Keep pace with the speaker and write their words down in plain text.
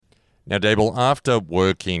Now, Deeble, after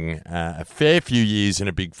working a fair few years in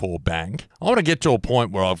a Big Four bank, I want to get to a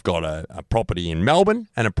point where I've got a property in Melbourne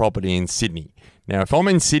and a property in Sydney. Now, if I'm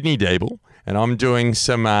in Sydney, Deeble, and I'm doing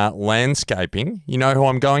some landscaping, you know who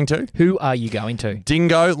I'm going to? Who are you going to?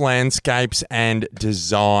 Dingo Landscapes and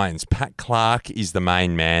Designs. Pat Clark is the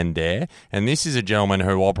main man there, and this is a gentleman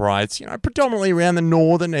who operates, predominantly around the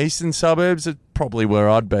northern, eastern suburbs. It's probably where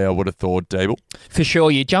I'd be, I would have thought, Deeble. For sure.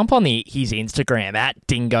 You jump on his Instagram, at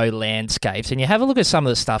Dingo Landscapes, and you have a look at some of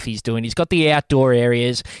the stuff he's doing. He's got the outdoor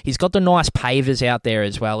areas. He's got the nice pavers out there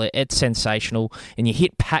as well. It's sensational. And you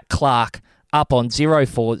hit Pat Clark up on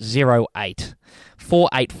 0408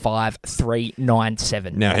 485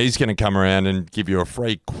 397. Now, he's going to come around and give you a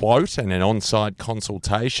free quote and an on-site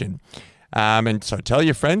consultation. And so tell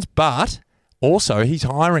your friends, but also he's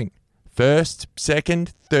hiring first, second,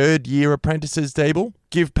 third year apprentices, Deeble.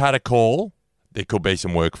 Give Pat a call. There could be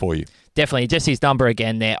some work for you. Definitely. Just his number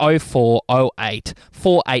again there, 0408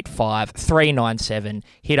 485 397.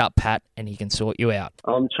 Hit up Pat and he can sort you out.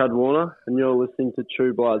 I'm Chad Warner and you're listening to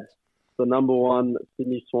True Bloods, the number one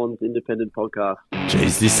Sydney Swans independent podcast.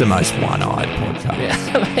 Jeez, this is the most one-eyed podcast.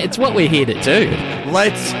 Yeah, it's what we're here to do.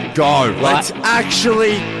 Let's go. Let's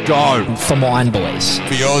actually go. For mine, boys.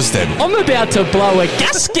 For yours, then. I'm about to blow a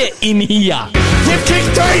gasket in here. You've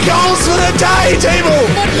kicked 3 goals for the day, Deeble.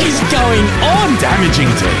 What is going on?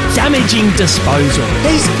 Damaging team. Damaging disposal.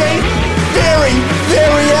 He's been very,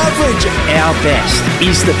 very average. Our best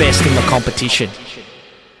is the best in the competition.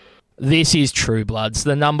 This is True Bloods,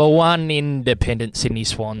 the number one independent Sydney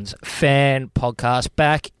Swans fan podcast,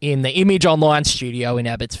 back in the Image Online studio in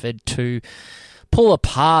Abbotsford to pull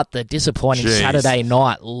apart the disappointing Saturday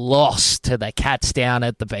night loss to the Cats down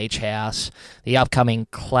at the Beach House, the upcoming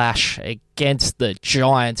clash against the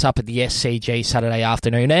Giants up at the SCG Saturday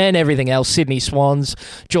afternoon, and everything else. Sydney Swans,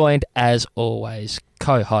 joined as always,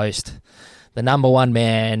 co-host, the number one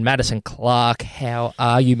man, Madison Clark. How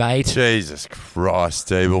are you, mate? Jesus Christ,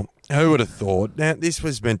 Deeble. Who would have thought? Now, this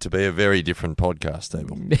was meant to be a very different podcast,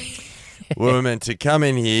 Deeble. We were meant to come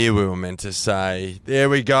in here, we were meant to say, there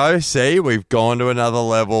we go, see, we've gone to another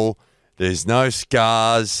level, there's no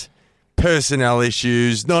scars, personnel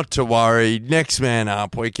issues, not to worry, next man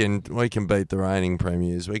up, we can beat the reigning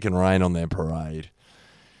premiers, we can rain on their parade.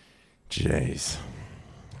 Jeez.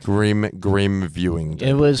 Grim viewing.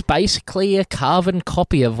 It was basically a carbon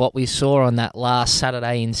copy of what we saw on that last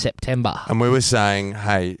Saturday in September. And we were saying,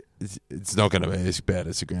 hey, it's not going to be as bad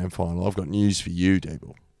as the grand final. I've got news for you,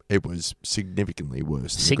 Deeble. It was significantly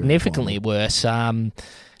worse. Significantly worse.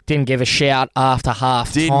 Didn't give a shout after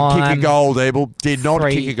half time. Didn't kick a goal, Deeble. Did not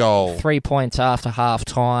kick a goal. 3 points after half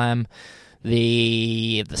time.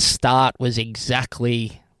 The start was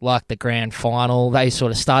exactly like the grand final. They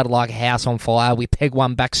sort of started like a house on fire. We pegged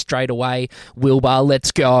one back straight away. Wilbur,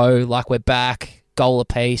 let's go. Like we're back. Goal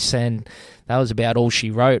apiece. And that was about all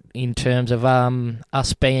she wrote in terms of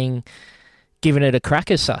us being given it a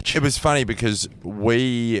crack as such. It was funny because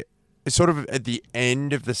we sort of at the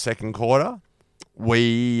end of the second quarter,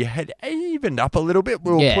 we had evened up a little bit.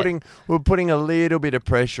 We were putting a little bit of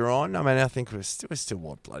pressure on. I mean, I think we're still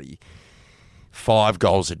what, bloody 5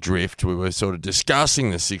 goals adrift. We were sort of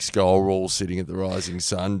discussing the 6-goal rule sitting at the Rising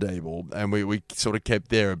Sun, Deeble, and we sort of kept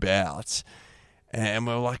thereabouts. And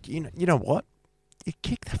we were like, you know what? You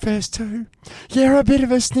kicked the first 2. You're a bit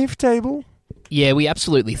of a sniff, Deeble. Yeah, we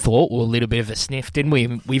absolutely thought we were a little bit of a sniff, didn't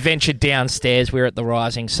we? We ventured downstairs. We were at the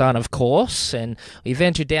Rising Sun, of course, and we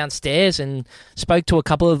ventured downstairs and spoke to a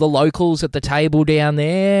couple of the locals at the table down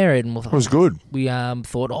there. And it was good. We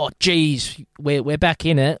thought, oh, geez, we're back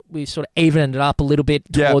in it. We sort of evened it up a little bit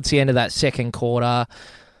towards the end of that second quarter.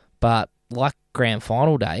 But like grand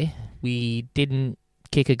final day, we didn't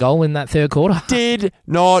kick a goal in that third quarter. Did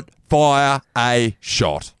not fire a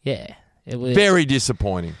shot. Yeah. It was very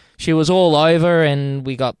disappointing. She was all over, and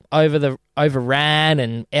we got overran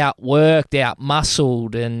and outworked,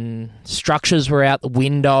 outmuscled, and structures were out the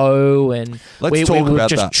window, and we were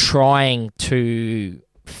just trying to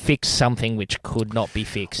fix something which could not be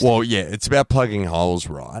fixed. Well, yeah, it's about plugging holes,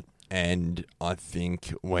 right? And I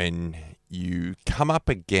think when you come up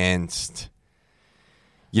against,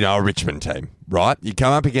 a Richmond team, right? You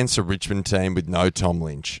come up against a Richmond team with no Tom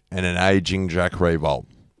Lynch and an ageing Jack Riewoldt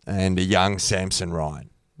and a young Samson Ryan.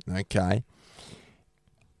 Okay,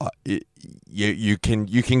 you can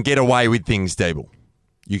get away with things, Deeble.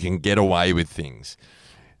 You can get away with things.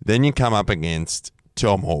 Then you come up against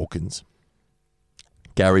Tom Hawkins,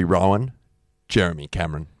 Gary Rowan, Jeremy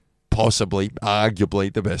Cameron, possibly,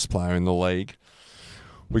 arguably the best player in the league.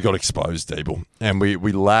 we got exposed, Deeble, and we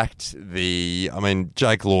lacked the. I mean,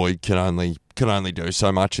 Jake Lloyd can only do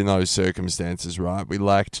so much in those circumstances, right? We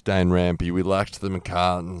lacked Dane Rampy, we lacked the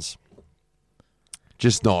McCartans.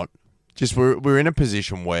 We're in a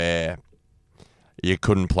position where you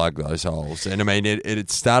couldn't plug those holes, and I mean, it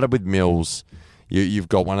started with Mills. You've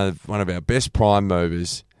got one of our best prime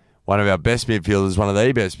movers, one of our best midfielders, one of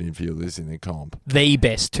the best midfielders in the comp, the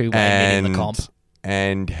best two-way mid in the comp.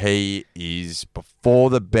 And he is,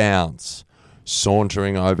 before the bounce,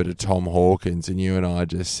 sauntering over to Tom Hawkins, and you and I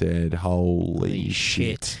just said, holy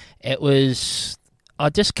shit. It was... I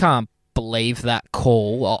just can't believe that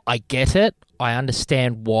call. I get it. I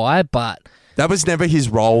understand why, but... That was never his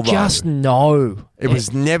role, though. Just no. It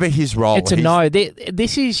was never his role. It's a no.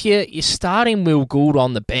 This is you're starting Will Gould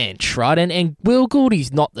on the bench, right? And Will Gould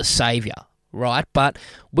is not the saviour. Right, but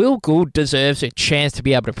Will Gould deserves a chance to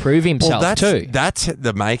be able to prove himself too. That's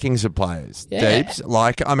the makings of players, Deebs.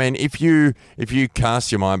 Like, I mean, if you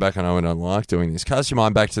cast your mind back, I know I don't like doing this, cast your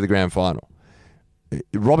mind back to the grand final.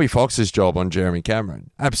 Robbie Fox's job on Jeremy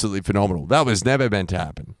Cameron, absolutely phenomenal. That was never meant to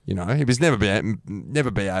happen. You know, he was never be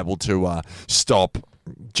able to stop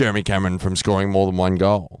Jeremy Cameron from scoring more than one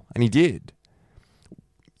goal, and he did.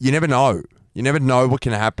 You never know. You never know what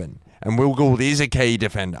can happen, and Will Gould is a key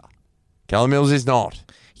defender. Callum Mills is not.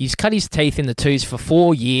 He's cut his teeth in the twos for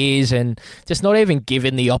 4 years and just not even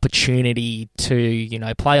given the opportunity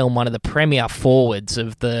to, play on one of the premier forwards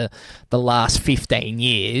of the last 15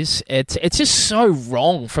 years. It's just so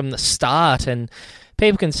wrong from the start, and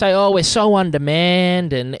people can say, oh, we're so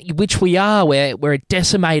undermanned, and which we are. We're a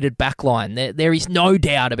decimated backline. There is no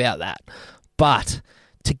doubt about that. But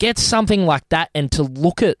to get something like that and to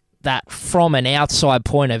look at that from an outside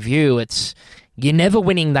point of view, you're never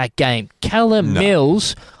winning that game. Callum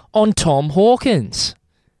Mills on Tom Hawkins.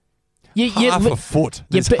 Half a foot.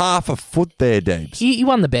 There's half a foot there, Deebs. He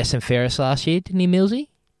won the best and fairest last year, didn't he, Millsy?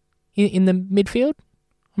 In the midfield?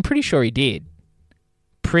 I'm pretty sure he did.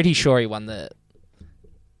 Pretty sure he won the...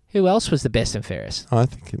 Who else was the best and fairest? I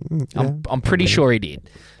think... Yeah, I'm pretty sure he did.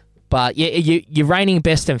 But you're reigning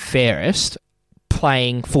best and fairest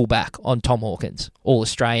playing fullback on Tom Hawkins,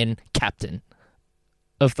 All-Australian captain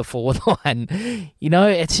of the forward line.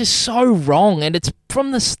 It's just so wrong, and it's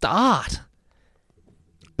from the start.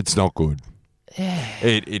 It's not good. Yeah.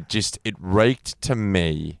 It reeked to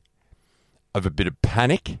me of a bit of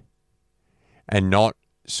panic and not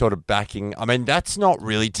sort of backing. I mean, that's not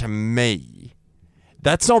really, to me,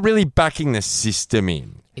 that's not really backing the system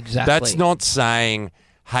in. Exactly. That's not saying,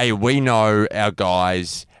 hey, we know our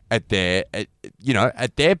guys at their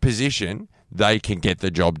position, they can get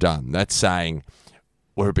the job done. That's saying,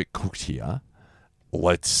 we're a bit cooked here.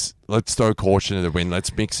 Let's throw caution to the wind.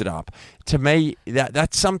 Let's mix it up. To me,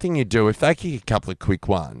 that's something you do. If they kick a couple of quick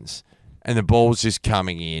ones and the ball's just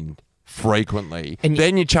coming in frequently, and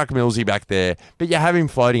then you chuck Millsy back there, but you have him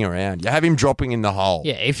floating around. You have him dropping in the hole.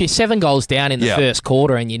 Yeah, if you're 7 goals down in the first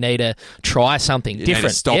quarter and you need to try something different. Need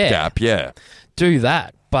a stopgap, do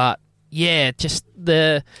that. But, just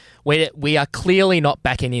we are clearly not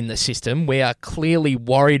backing in the system. We are clearly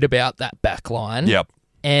worried about that back line. Yep.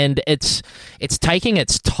 And it's taking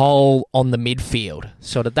its toll on the midfield.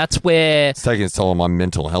 Sort of, that's where... It's taking its toll on my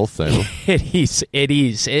mental health, though. It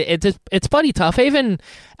is. It's bloody tough. Even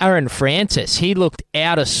Aaron Francis, he looked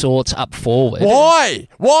out of sorts up forward. Why?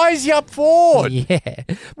 Why is he up forward? Yeah.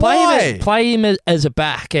 Why? Play him as a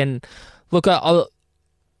back. And look,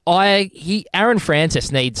 Aaron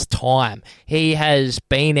Francis needs time. He has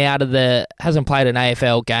been hasn't played an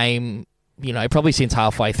AFL game, probably since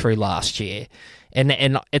halfway through last year.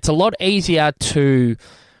 And it's a lot easier to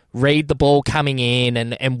read the ball coming in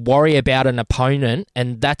and worry about an opponent,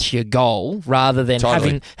 and that's your goal, rather than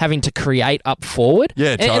having to create up forward.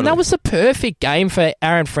 Yeah, totally. And that was the perfect game for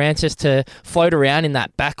Aaron Francis to float around in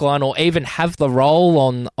that back line, or even have the role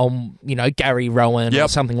on Gary Rowan or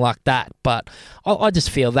something like that. But I just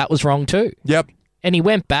feel that was wrong too. Yep. And he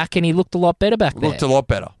went back and he looked a lot better back there. Looked a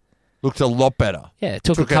lot better. Yeah,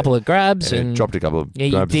 took a couple of grabs and dropped a couple of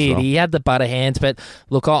grabs. He did. Well. He had the butter hands, but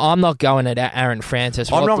look, I'm not going at Aaron Francis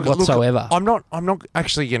whatsoever. I'm not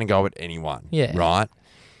actually going to go at anyone. Yeah. Right.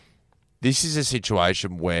 This is a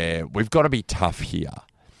situation where we've got to be tough here,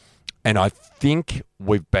 and I think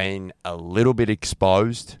we've been a little bit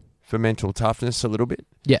exposed for mental toughness, a little bit.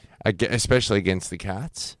 Yeah. Especially against the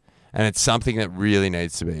Cats, and it's something that really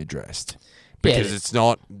needs to be addressed. Because that's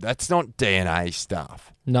not DNA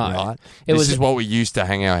stuff. No. Right? This is what we used to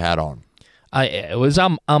hang our hat on. It was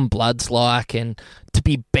Bloods-like, and to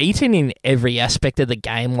be beaten in every aspect of the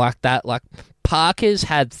game like that, like Parker's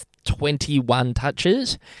had 21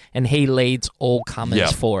 touches, and he leads all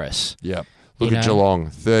comers for us. Yep. Look at Geelong,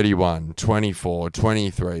 31, 24,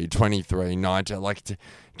 23, 23, 19.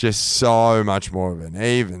 Just so much more of an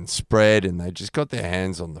even spread, and they just got their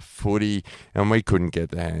hands on the footy, and we couldn't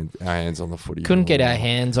get our hands on the footy. Couldn't get our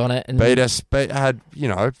hands on it. And beat us, had,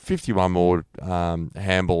 51 more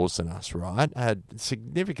handballs than us, right? Had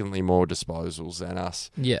significantly more disposals than us.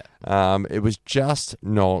 Yeah. It was just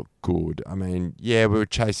not good. I mean, we were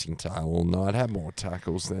chasing tail all night, had more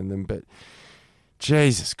tackles than them, but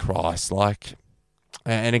Jesus Christ,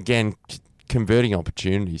 and again, converting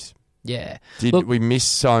opportunities. Yeah. We miss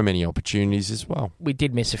so many opportunities as well? We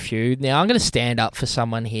did miss a few. Now, I'm going to stand up for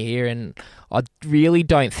someone here, and I really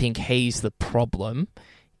don't think he's the problem,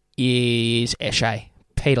 is Eshe,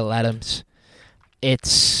 Peter Ladhams.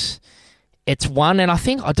 It's one, and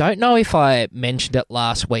I don't know if I mentioned it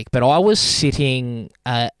last week, but I was sitting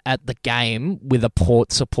at the game with a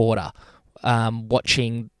Port supporter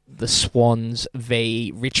watching the Swans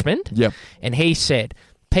v Richmond. Yep. And he said,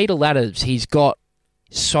 Peter Ladhams, he's got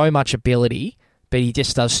so much ability, but he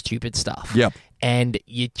just does stupid stuff. Yep. And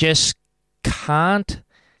you just can't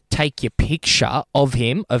take your picture of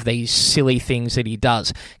him, of these silly things that he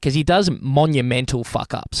does, because he does monumental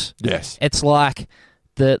fuck-ups. Yes. It's like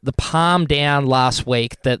the palm down last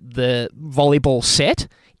week, that the volleyball set,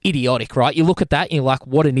 idiotic, right? You look at that and you're like,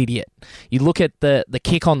 what an idiot. You look at the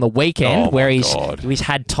kick on the weekend where he's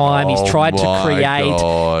had time, he's tried to create,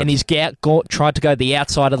 and he's tried to go the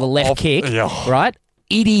outside of the left kick, right?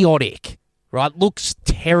 Idiotic, right? Looks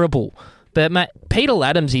terrible. But mate, Peter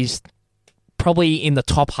Ladhams is probably in the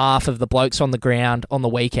top half of the blokes on the ground on the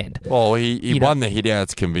weekend. Well, he won the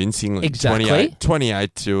hit-outs convincingly. Exactly.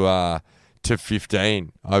 28 to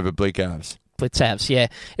 15 over Blitzavs. Blitzavs, yeah.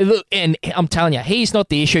 Look, and I'm telling you, he's not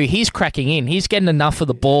the issue. He's cracking in. He's getting enough of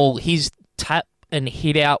the ball. His tap and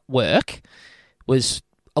hit-out work is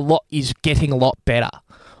getting a lot better.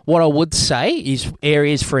 What I would say is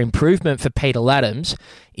areas for improvement for Peter Ladhams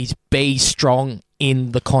is be strong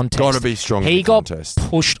in the contest. Got to be strong in the contest. He got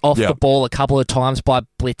pushed off the ball a couple of times by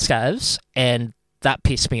Blitzavs, and that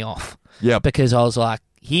pissed me off. Yeah. Because I was like,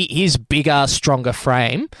 he's bigger, stronger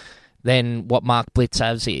frame than what Mark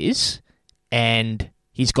Blitzavs is, and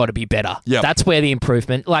he's got to be better. Yep. That's where the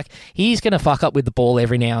improvement... he's going to fuck up with the ball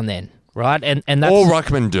every now and then, right? And that's... All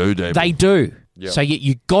ruckmen do, David. They do. Yep. So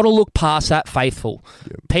you got to look past that, faithful.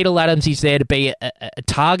 Yep. Peter Ladhams is there to be a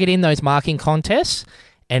target in those marking contests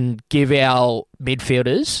and give our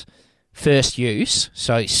midfielders first use.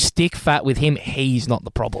 So stick fat with him. He's not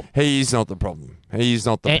the problem. He's not the problem.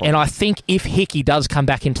 And I think if Hickey does come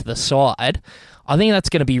back into the side, I think that's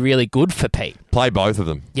going to be really good for Pete. Play both of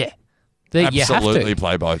them. Yeah. Absolutely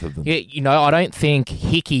play both of them. I don't think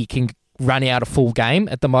Hickey can run out a full game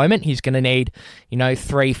at the moment. He's going to need,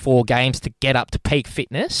 3-4 games to get up to peak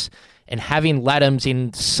fitness, and having Ladhams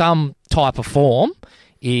in some type of form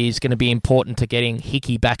is going to be important to getting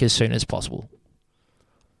Hickey back as soon as possible.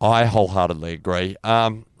 I wholeheartedly agree.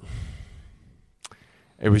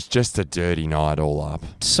 It was just a dirty night all up.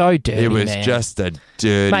 So dirty, It was man. just a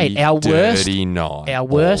dirty, dirty night. Our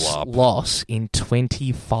worst loss in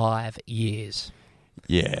 25 years.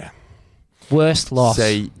 Yeah. Worst loss.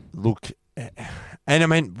 See, look, and I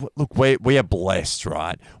mean, look, we are blessed,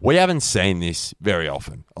 right? We haven't seen this very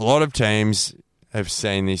often. A lot of teams have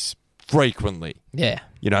seen this frequently. Yeah.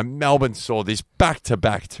 Melbourne saw this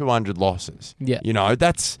back-to-back 200 losses. Yeah.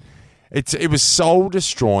 It was soul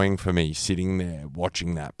destroying for me sitting there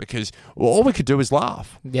watching that, because all we could do was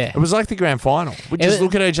laugh. Yeah. It was like the grand final. We'd just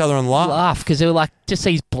look at each other and laugh. Because they were like just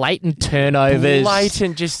these blatant turnovers.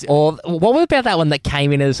 Or what about that one that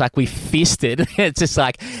came in as we fisted? It's just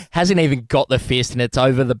hasn't even got the fist, and it's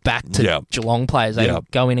over the back to Geelong players. They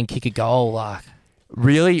go in and kick a goal.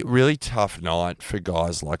 Really, really tough night for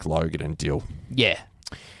guys like Logan and Dill. Yeah.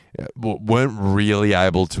 Weren't really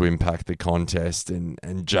able to impact the contest, and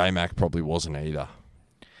J-Mac probably wasn't either.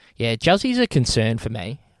 Yeah, Juzzy's a concern for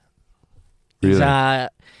me. Really?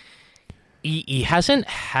 He hasn't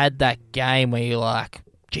had that game where you're like,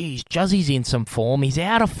 geez, Juzzy's in some form. He's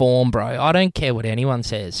out of form, bro. I don't care what anyone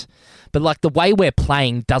says. But the way we're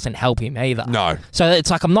playing doesn't help him either. No. So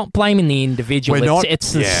it's I'm not blaming the individual.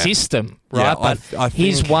 It's the system, right? Yeah, but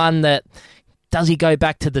he's one that... Does he go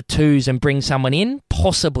back to the twos and bring someone in?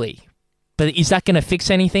 Possibly. But is that going to fix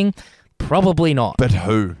anything? Probably not. But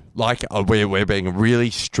who? We're being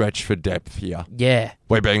really stretched for depth here. Yeah.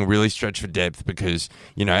 We're being really stretched for depth because,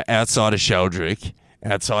 outside of Sheldrick,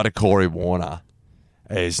 outside of Corey Warner,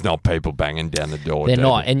 there's not people banging down the door. They're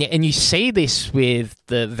not. And you see this with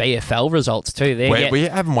the VFL results too. We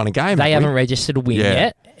haven't won a game. They haven't registered a win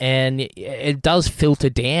yet. And it does filter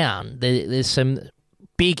down. There's some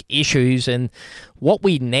big issues, and what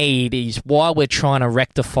we need is, while we're trying to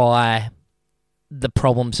rectify the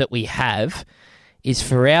problems that we have, is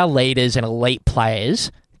for our leaders and elite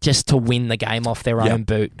players just to win the game off their own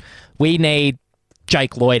boot. We need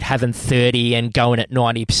Jake Lloyd having 30 and going at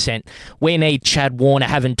 90%. We need Chad Warner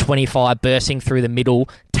having 25, bursting through the middle,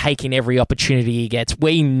 taking every opportunity he gets.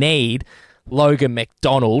 We need Logan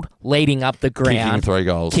McDonald leading up the ground.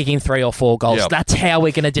 Kicking 3 or 4 goals. That's how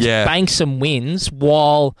we're going to just bank some wins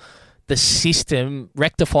while the system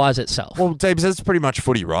rectifies itself. Well, Deebs, that's pretty much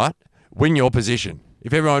footy, right? Win your position.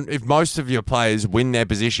 If most of your players win their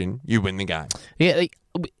position, you win the game. Yeah,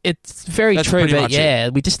 it's very true, but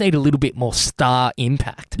we just need a little bit more star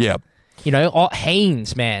impact. Yeah. You know,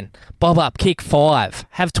 Haynes, man, bob up, kick 5,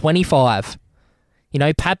 have 25. You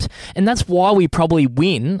know, perhaps, and that's why we probably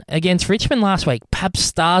win against Richmond last week. Perhaps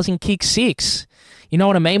stars and kick 6. You know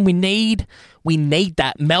what I mean? We need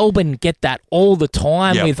that. Melbourne get that all the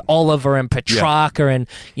time with Oliver and Petrarca, and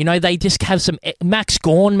you know they just have some Max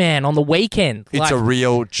Gawn, man, on the weekend. It's a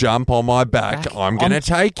real jump on my back. I'm going to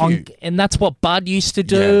take you, and that's what Bud used to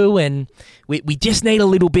do. And we just need a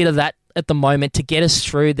little bit of that at the moment to get us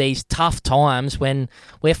through these tough times when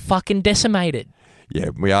we're fucking decimated.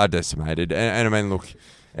 Yeah, we are decimated, and I mean, look,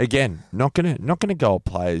 again, not gonna go at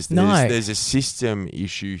players. There's a system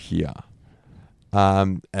issue here.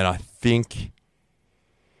 And I think,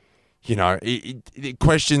 you know, the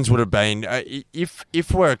questions would have been,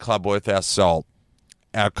 if we're a club worth our salt,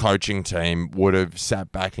 our coaching team would have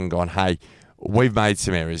sat back and gone, hey, we've made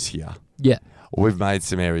some errors here. Yeah. We've made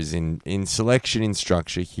some errors in selection, in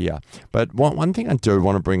structure here. But one thing I do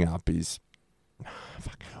want to bring up is,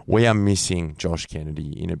 we are missing Josh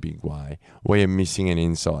Kennedy in a big way. We are missing an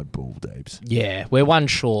inside bull, Deebs. Yeah, we're one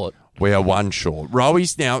short. We are one short.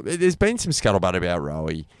 Rowi's now. There's been some scuttlebutt about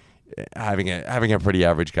Rowie having a pretty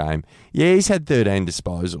average game. Yeah, he's had 13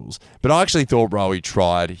 disposals, but I actually thought Rowie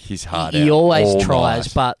tried his heart out. He always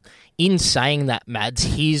tries, but in saying that, Mads,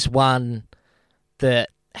 he's one that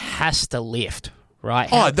has to lift, right?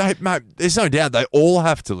 Mate, there's no doubt they all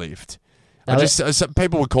have to lift.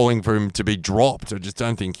 People were calling for him to be dropped. I just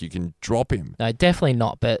don't think you can drop him. No, definitely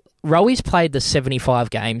not. But Rowie's played the 75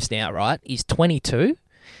 games now, right? He's 22.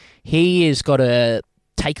 He has got to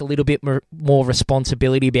take a little bit more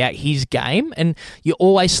responsibility about his game, and you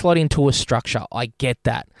always slot into a structure. I get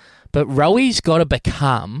that. But Rowie's got to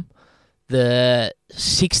become the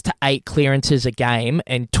 6 to 8 clearances a game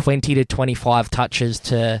and 20 to 25 touches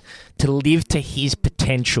to live to his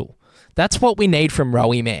potential. That's what we need from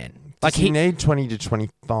Rowie, man. Does he need 20 to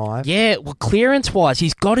 25? Yeah, well, clearance-wise,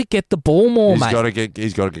 he's got to get the ball more, mate. He's got to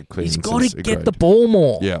get clearances. He's got to get the ball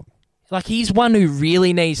more. Yeah. Like, he's one who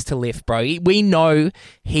really needs to lift, bro. We know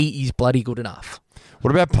he is bloody good enough.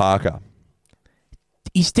 What about Parker?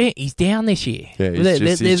 He's down this year. Yeah,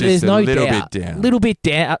 there's no doubt. A little bit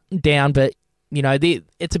down, but, you know,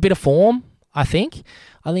 it's a bit of form, I think.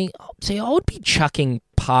 I would be chucking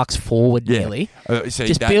Parks forward nearly.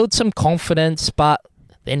 Build some confidence, but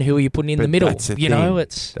then who are you putting in the middle? That's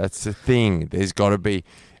the thing. There's got to be,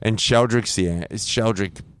 and Sheldrick's here.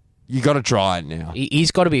 Sheldrick, you got to try it now.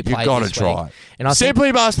 He's got to be played. You got to try it. And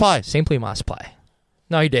Simply must play. Simply must play.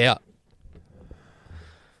 No doubt.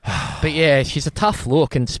 But yeah, she's a tough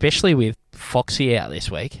look, and especially with Foxy out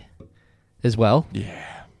this week as well.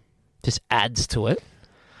 Yeah, just adds to it.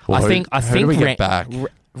 Well, I think we get back?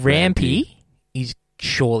 Rampy is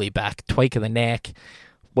surely back. Tweak of the neck.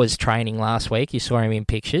 Was training last week. You saw him in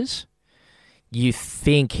pictures. You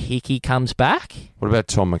think Hickey comes back? What about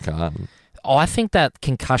Tom McCartan? I think that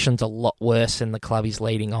concussion's a lot worse than the club is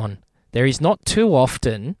leading on. There is not too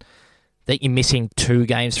often that you're missing 2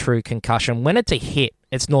 games through concussion. When it's a hit,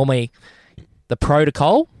 it's normally the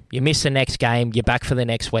protocol. You miss the next game, you're back for the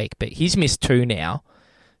next week. But he's missed 2 now.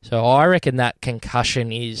 So I reckon that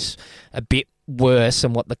concussion is a bit worse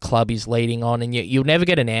than what the club is leading on, and you'll never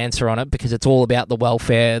get an answer on it because it's all about the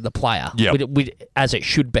welfare of the player, as it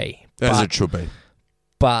should be. It should be.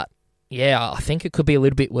 But, yeah, I think it could be a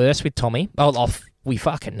little bit worse with Tommy. We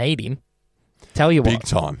fucking need him. Tell you what. Big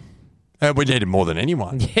time. We need him more than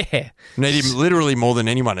anyone. Yeah. Need him literally more than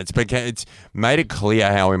anyone. It's made it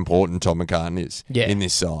clear how important Tom McCartan is in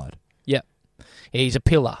this side. Yep. He's a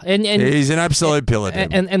pillar. And he's an absolute pillar.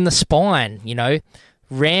 And the spine, you know,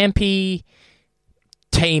 Rampy,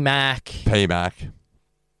 T-Mac. P-Mac.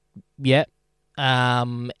 Yep.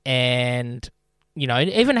 And, you know,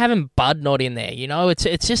 even having Bud not in there, you know, it's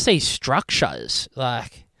just these structures.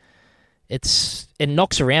 Like, it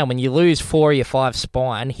knocks around when you lose 4 of your 5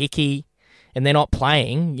 spine, Hickey, and they're not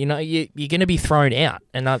playing, you know, you're going to be thrown out.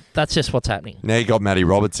 And that's just what's happening. Now you got Matty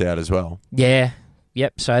Roberts out as well. Yeah.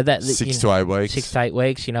 Yep. So that 6 to 8 weeks. 6 to 8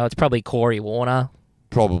 weeks. It's probably Corey Warner.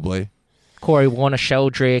 Probably. Corey Warner,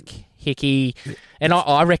 Sheldrick, Hickey. And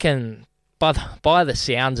I reckon by the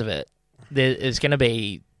sounds of it, there's going to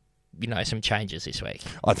be, some changes this week.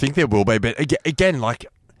 I think there will be. But again, like,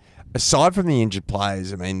 aside from the injured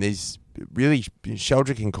players, I mean, there's really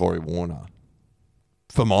Sheldrick and Corey Warner,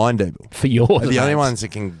 for mine, Devil. For yours. Are the only ones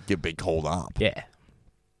that can be called up. Yeah.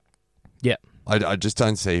 Yep. I just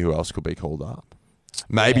don't see who else could be called up.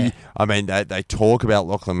 Maybe, I mean, they talk about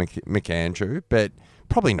Lachlan McAndrew, but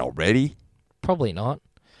probably not ready. Probably not.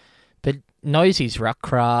 But knows his ruck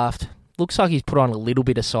craft. Looks like he's put on a little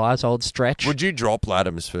bit of size, old stretch. Would you drop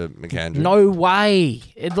Laddams for McAndrew? No way.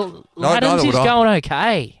 Laddams is going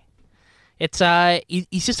okay. It's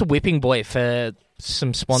he's just a whipping boy for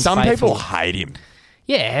some Swans Some faithful. people hate him.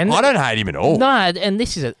 Yeah. And I don't hate him at all. No, and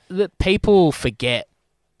this is that people forget,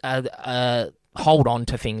 hold on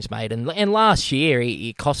to things, mate. And last year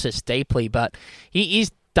he cost us deeply, but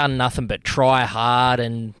he's done nothing but try hard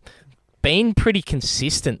and been pretty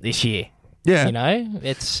consistent this year. Yeah.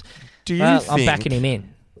 It's... Do you I'm backing him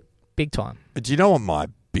in. Big time. Do you know what my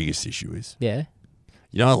biggest issue is? Yeah.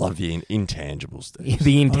 I love the intangibles. Steve.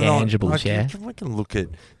 The intangibles, yeah. We can look at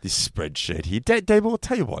this spreadsheet here. Dave, I'll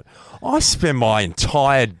tell you what. I spend my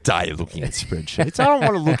entire day looking at spreadsheets. I don't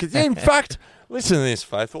want to look at... In fact, listen to this,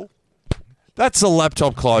 Faithful. That's the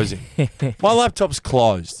laptop closing. My laptop's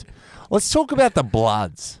closed. Let's talk about the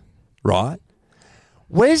Bloods, right?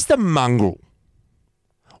 Where's the mongrel?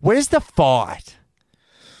 Where's the fight?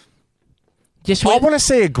 I want to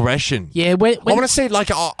see aggression. Yeah, I want to see,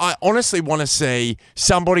 I honestly want to see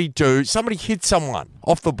somebody hit someone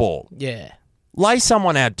off the ball. Yeah. Lay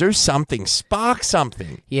someone out, do something, spark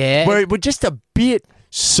something. Yeah. We're just a bit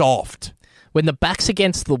soft. When the back's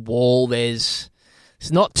against the wall, there's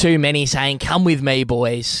not too many saying, come with me,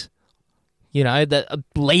 boys.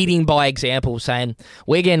 Leading by example, saying,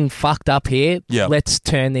 we're getting fucked up here. Yep. Let's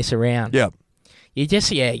turn this around. Yeah. You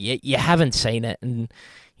just, you haven't seen it. And,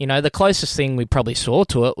 the closest thing we probably saw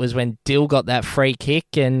to it was when Dill got that free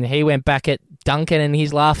kick and he went back at Duncan and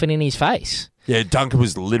he's laughing in his face. Yeah, Duncan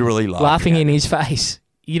was literally laughing in his face.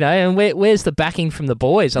 And where's the backing from the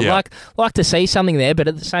boys? I'd like to see something there, but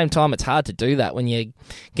at the same time, it's hard to do that when you're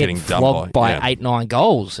getting flogged by 8-9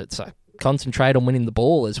 goals. It's concentrate on winning the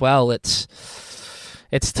ball as well. It's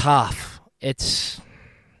tough. It's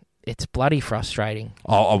bloody frustrating.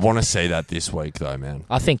 I want to see that this week, though, man.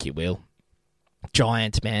 I think you will.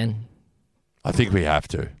 Giants, man. I think we have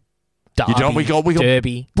to. Derby, we got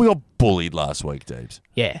Derby. We got bullied last week, Deebs.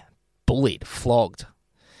 Yeah, bullied, flogged.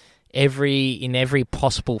 In every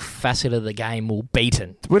possible facet of the game, we're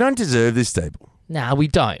beaten. We don't deserve this, Deeb. No, we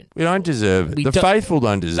don't. We don't deserve it. The faithful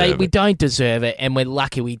don't deserve it. We don't deserve it, and we're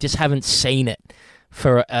lucky we just haven't seen it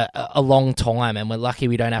for a long time, and we're lucky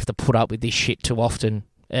we don't have to put up with this shit too often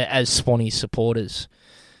as Swannies supporters.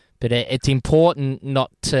 But it's important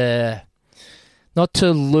not to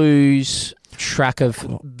lose track of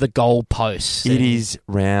the goalposts. It is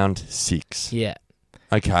round 6. Yeah.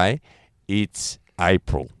 Okay? It's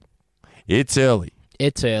April. It's early.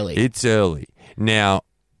 Now,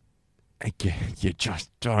 again, you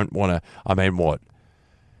just don't want to... I mean, what?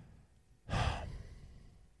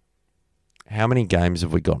 How many games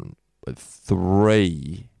have we gotten?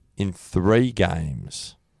 3 in 3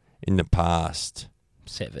 games in the past.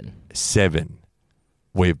 7.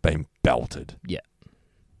 We've been belted. Yeah.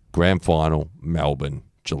 Grand final, Melbourne,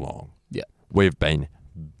 Geelong. Yeah. We've been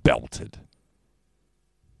belted.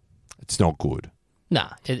 It's not good.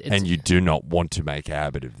 Nah. And you do not want to make a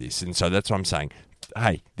habit of this. And so that's what I'm saying.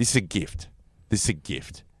 Hey, this is a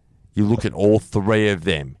gift. You look at all 3 of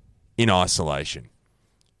them in isolation.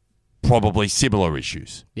 Probably similar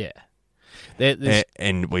issues. Yeah.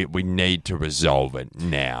 And we need to resolve it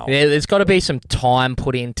now. There's got to be some time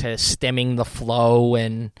put into stemming the flow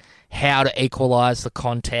and how to equalise the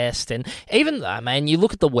contest. And even though, man, you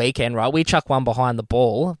look at the weekend, right? We chuck one behind the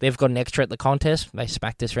ball. They've got an extra at the contest. They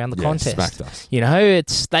smacked us around the contest. Smacked us.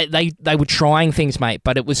 It's they were trying things, mate,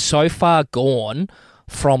 but it was so far gone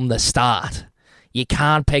from the start. You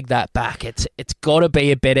can't peg that back. It's got to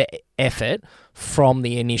be a better effort from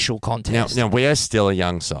the initial contest. Now we are still a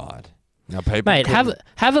young side. Now, people, mate,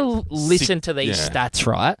 have a listen to these stats,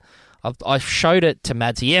 right? I showed it to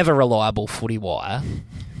Mads. You ever reliable footy wire,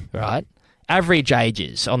 right? Average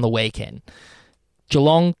ages on the weekend.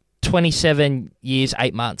 Geelong, 27 years,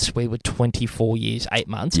 8 months. We were 24 years, 8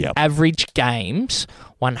 months. Yep. Average games,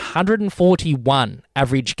 141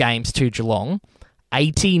 average games to Geelong,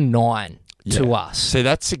 89 to us. See,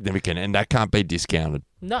 that's significant, and that can't be discounted.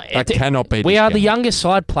 No, that cannot be discounted. We are the youngest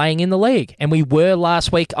side playing in the league, and we were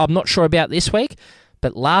last week. I'm not sure about this week,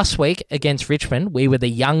 But last week against Richmond, we were the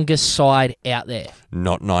youngest side out there.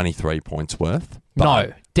 Not 93 points worth.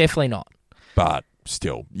 No, definitely not. But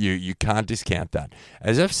still, you can't discount that.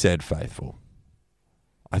 As I've said, Faithful,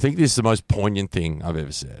 I think this is the most poignant thing I've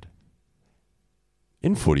ever said.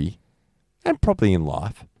 In footy, and probably in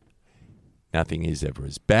life, nothing is ever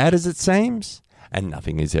as bad as it seems, and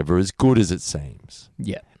nothing is ever as good as it seems.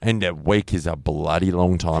 Yeah. And a week is a bloody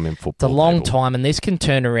long time in football. It's a long time, and this can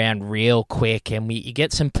turn around real quick, and you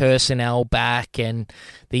get some personnel back, and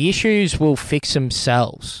the issues will fix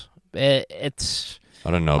themselves. It's... I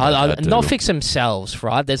don't know about that, not fix themselves,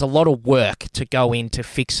 right? There's a lot of work to go in to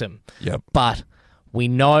fix them. Yep. But we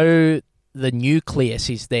know the nucleus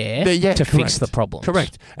is there to fix the problems.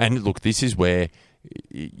 Correct. And look, this is where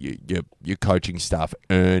your coaching staff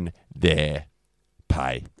earn their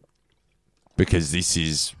pay, because this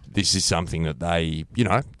is something that they,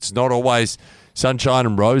 it's not always sunshine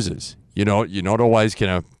and roses. You're not always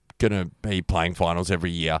gonna be playing finals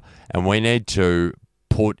every year, and we need to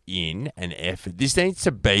put in an effort. This needs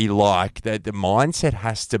to be like that. The mindset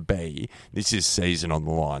has to be, this is season on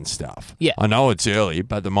the line stuff. Yeah. I know it's early,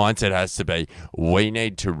 but the mindset has to be, we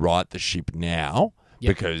need to right the ship now,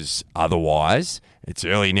 because otherwise it's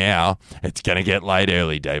early now. It's going to get late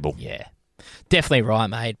early, Dable. Yeah, definitely right,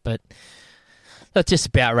 mate. But that just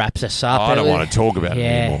about wraps us up. I don't want to talk about it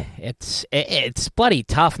anymore. It's bloody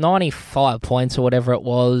tough. 95 points or whatever it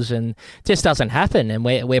was, and it just doesn't happen. And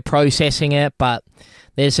we're processing it, but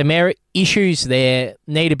there's some issues there,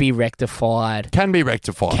 need to be rectified. Can be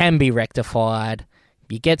rectified.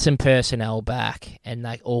 You get some personnel back, and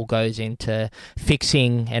that all goes into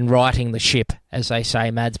fixing and righting the ship, as they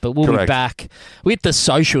say, Mads. But we'll be back with the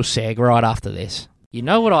social seg right after this. You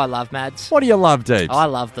know what I love, Mads? What do you love, Deeps? I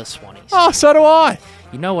love the Swannies. Oh, so do I.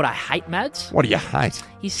 You know what I hate, Mads? What do you hate?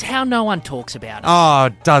 Is how no one talks about it. Oh,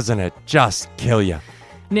 doesn't it just kill you?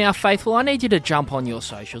 Now, Faithful, I need you to jump on your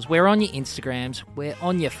socials. We're on your Instagrams. We're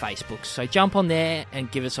on your Facebooks. So jump on there and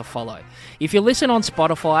give us a follow. If you listen on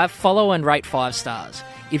Spotify, follow and rate 5 stars.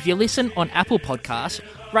 If you listen on Apple Podcasts,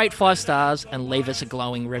 rate 5 stars and leave us a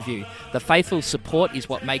glowing review. The Faithful support is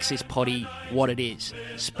what makes this potty what it is.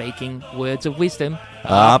 Speaking words of wisdom.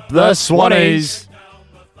 Up the Swannies!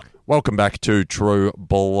 Welcome back to True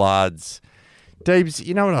Bloods. Deebs,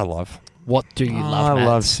 you know what I love? What do you love, Mads? I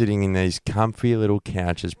love sitting in these comfy little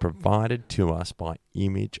couches provided to us by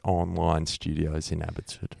Image Online Studios in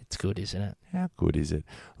Abbotsford. It's good, isn't it? How good is it?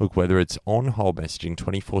 Look, whether it's on-hold messaging,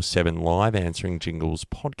 24/7 live answering jingles,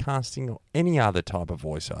 podcasting, or any other type of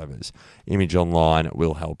voiceovers, Image Online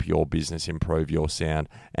will help your business improve your sound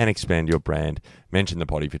and expand your brand. Mention the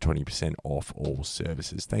potty for 20% off all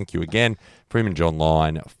services. Thank you again for Image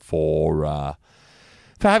Online for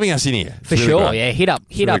having us in here. For really sure, great. yeah. Hit up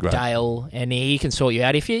great. Dale, and he can sort you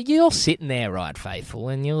out. If you're sitting there, right, Faithful,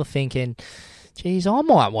 and you're thinking, geez, I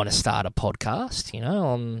might want to start a podcast,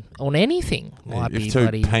 on anything. Might if be two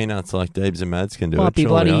bloody, peanuts like Deebs and Mads can do might it, be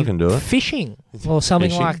surely bloody I can do it. fishing or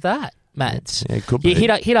something Fishing? like that, Mads. Yeah, it could be.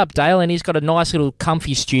 Hit up Dale, and he's got a nice little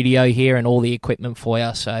comfy studio here and all the equipment for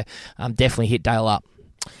you. So definitely hit Dale up.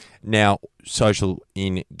 Now, social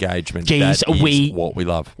engagement. Geez, that is what we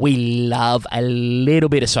love. We love a little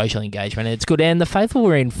bit of social engagement, and it's good. And the Faithful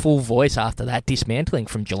were in full voice after that dismantling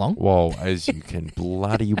from Geelong. Whoa, as you can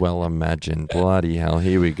bloody well imagine. Bloody hell.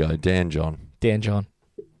 Here we go. Dan John.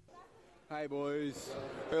 Hey, boys.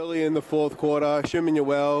 Early in the fourth quarter, assuming you're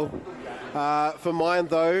well. For mine,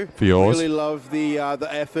 though, For yours? really love the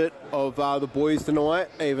effort of the boys tonight,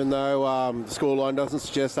 even though the scoreline doesn't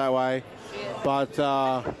suggest that way. But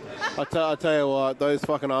I tell you what, those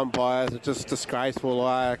fucking umpires are just disgraceful.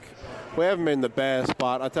 Like, we haven't been the best,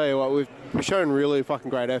 but I tell you what, we've shown really fucking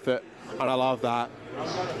great effort, and I love that.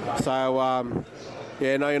 So,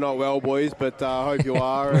 yeah, no, you're not well, boys, but I hope you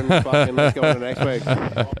are, and fucking let's go on to next week.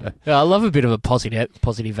 Yeah, I love a bit of a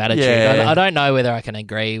positive attitude. Yeah. I don't know whether I can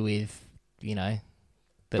agree with, Look,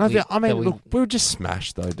 we were just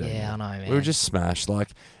smashed, though, dude. Yeah, I know, man. We were just smashed.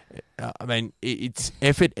 Like, it's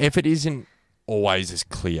effort. Effort isn't always as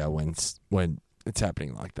clear when it's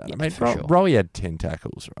happening like that. Yeah, for sure. Rowie had 10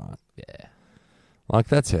 tackles, right? Yeah. Like,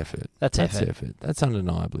 that's effort. That's effort. That's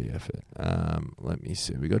undeniably effort. Let me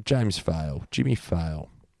see. We got Jimmy Fail.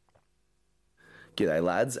 G'day,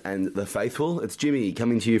 lads, and the faithful. It's Jimmy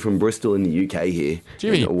coming to you from Bristol in the UK here.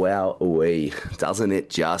 Jimmy. And wow-wee, doesn't it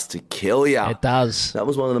just kill ya? It does. That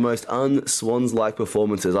was one of the most un-Swans-like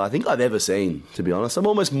performances I think I've ever seen, to be honest. I'm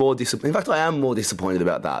almost more disappointed. In fact, I am more disappointed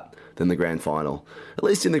about that than the grand final. At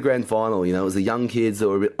least in the grand final, it was the young kids that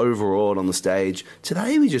were a bit overawed on the stage.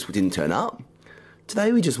 Today, we just didn't turn up.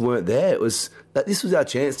 Today, we just weren't there. This was our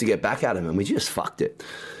chance to get back at them, and we just fucked it.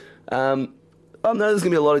 I know there's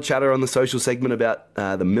going to be a lot of chatter on the social segment about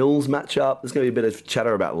the Mills matchup. There's going to be a bit of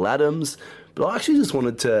chatter about Laddams. But I actually just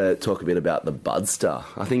wanted to talk a bit about the Budster.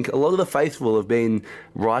 I think a lot of the faithful have been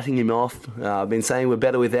writing him off, been saying we're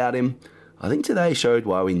better without him. I think today showed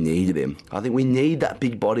why we needed him. I think we need that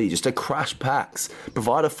big body just to crash packs,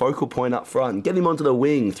 provide a focal point up front, get him onto the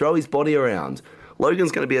wing, throw his body around.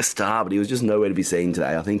 Logan's going to be a star, but he was just nowhere to be seen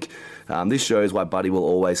today. I think this shows why Buddy will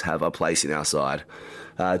always have a place in our side.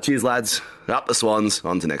 Cheers, lads. Up the Swans.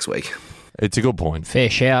 On to next week. It's a good point. Fair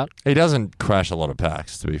shout. He doesn't crash a lot of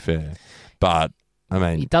packs, to be fair. But, I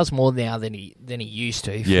mean... He does more now than he used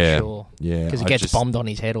to, for sure. Yeah. Because he gets bombed on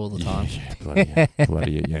his head all the time.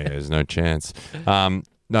 Bloody, there's no chance.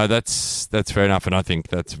 No, that's fair enough, and I think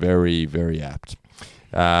that's very, very apt.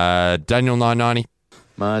 Daniel 990.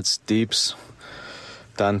 Mads, Deebs,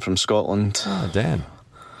 Dan from Scotland. Oh, Dan.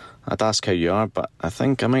 I'd ask how you are, but I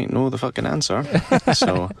think I might know the fucking answer,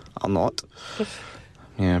 so I'll not.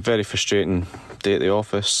 Yeah, very frustrating day at the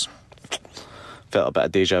office. Felt a bit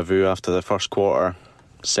of deja vu after the first quarter.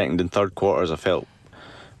 Second and third quarters, I felt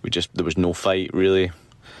there was no fight, really.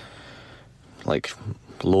 Like,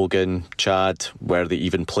 Logan, Chad, were they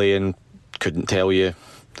even playing? Couldn't tell you.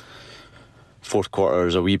 Fourth quarter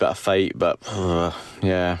was a wee bit of fight, but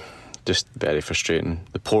yeah, just very frustrating.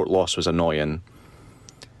 The Port loss was annoying.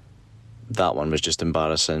 That one was just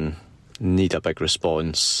embarrassing. Need a big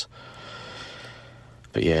response.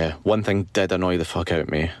 But yeah, one thing did annoy the fuck out of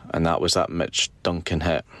me, and that was that Mitch Duncan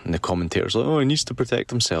hit. And the commentators like, he needs to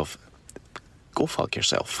protect himself. Go fuck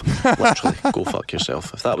yourself. Literally, go fuck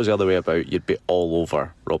yourself. If that was the other way about, you'd be all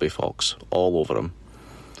over Robbie Fox. All over him.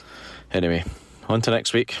 Anyway, on to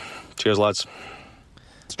next week. Cheers, lads.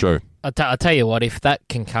 It's true. I'll tell you what, if that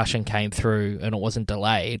concussion came through and it wasn't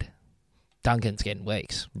delayed, Duncan's getting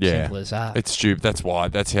weeks. Yeah. Simple as that. It's stupid. That's why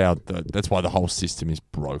the whole system is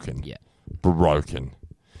broken. Yeah. Broken.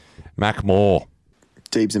 Mac Moore.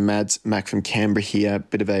 Deebs and Mads, Mac from Canberra here.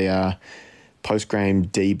 Bit of a post-game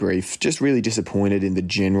debrief. Just really disappointed in the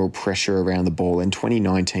general pressure around the ball. In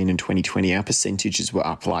 2019 and 2020, our percentages were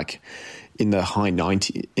up like in the high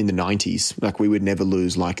 90s. Like we would never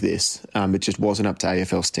lose like this. It just wasn't up to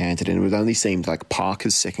AFL standard, and it only seemed like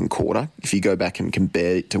Parker's second quarter. If you go back and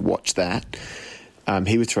compare to watch that,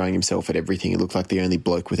 he was throwing himself at everything. It looked like the only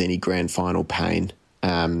bloke with any grand final pain.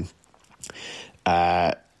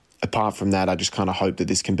 Apart from that, I just kind of hope that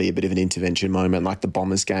this can be a bit of an intervention moment like the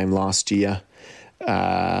Bombers game last year,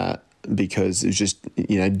 because it's just,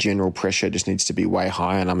 general pressure just needs to be way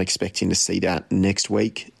higher, and I'm expecting to see that next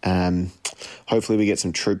week. Hopefully we get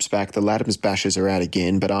some troops back. The Laddams bashers are out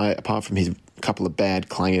again, but apart from his couple of bad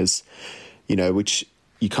clangers, which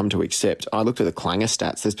you come to accept, I looked at the clanger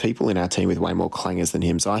stats. There's people in our team with way more clangers than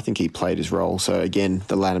him, so I think he played his role. So again,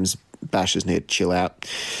 the Laddams bashers need to chill out.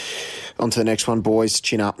 On to the next one, boys.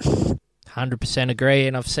 Chin up. 100% agree,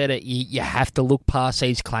 and I've said it. You have to look past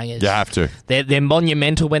these clangers. You have to. They're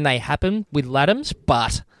monumental when they happen with Laddams,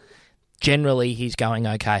 but generally he's going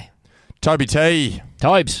okay. Toby T.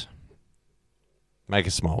 Tobes. Make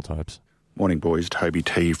a smile, Tobes. Morning, boys. Toby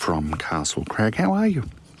T from Castle Crag. How are you?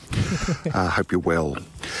 Hope you're well.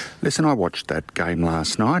 Listen, I watched that game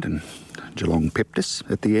last night and Geelong pipped us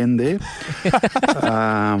at the end there.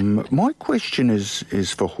 My question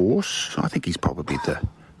is for Horse. I think he's probably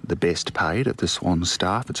the best paid of the Swans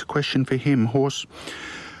staff. It's a question for him. Horse,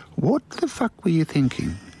 what the fuck were you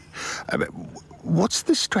thinking? What's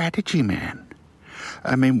the strategy, man?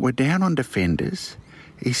 I mean, we're down on defenders.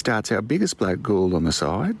 He starts our biggest bloke Gould on the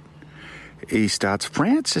side. He starts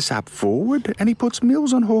Francis up forward, and he puts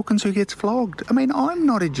Mills on Hawkins, who gets flogged. I mean, I'm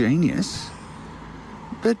not a genius,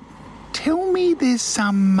 but tell me there's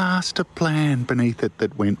some master plan beneath it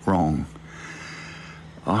that went wrong.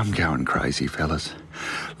 I'm going crazy, fellas.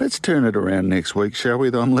 Let's turn it around next week, shall we?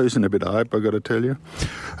 Though I'm losing a bit of hope, I've got to tell you.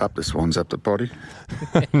 Up the Swans, up the potty.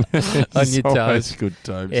 On your toes. Good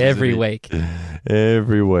times. Every week.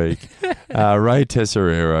 Every week. Ray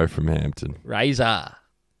Tesserero from Hampton. Razor.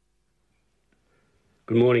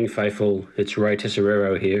 Good morning, faithful. It's Ray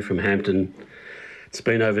Tesserero here from Hampton. It's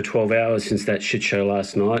been over 12 hours since that shit show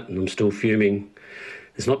last night, and I'm still fuming.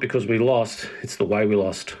 It's not because we lost, it's the way we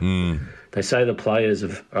lost. They say the players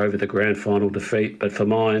are over the grand final defeat, but for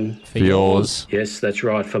mine... For yours. Yes, that's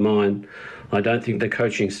right, for mine. I don't think the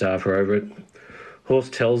coaching staff are over it. Horse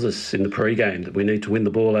tells us in the pre-game that we need to win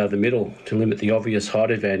the ball out of the middle to limit the obvious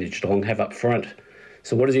height advantage Geelong have up front.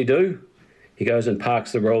 So what does he do? He goes and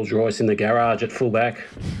parks the Rolls Royce in the garage at fullback.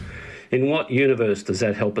 In what universe does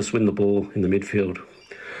that help us win the ball in the midfield?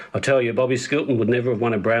 I tell you, Bobby Skilton would never have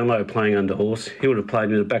won a Brownlow playing under Horse. He would have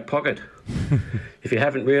played in the back pocket. If you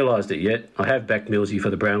haven't realised it yet, I have backed Millsy for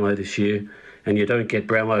the Brownlow this year, and you don't get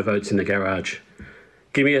Brownlow votes in the garage.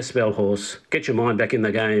 Give me a spell, horse. Get your mind back in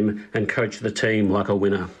the game and coach the team like a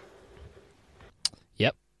winner.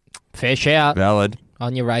 Yep. Fair shout. Valid.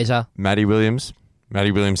 On your razor. Maddie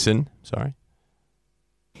Williamson, sorry.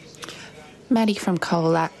 Maddie from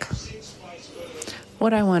Colac.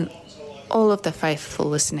 What I want all of the faithful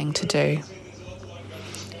listening to do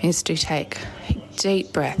is to take a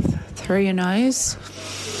deep breath through your nose,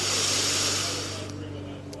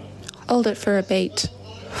 hold it for a beat,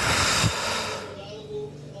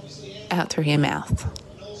 out through your mouth.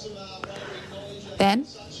 Then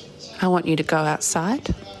I want you to go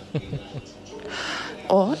outside,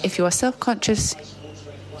 or if you are self-conscious,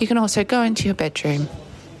 you can also go into your bedroom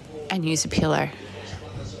and use a pillow.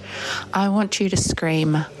 I want you to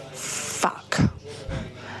scream fuck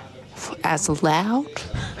as loud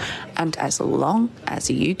and as long as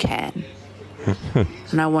you can.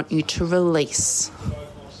 And I want you to release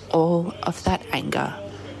all of that anger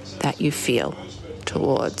that you feel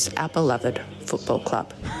towards our beloved football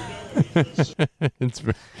club. It's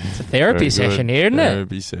a therapy session here, isn't it?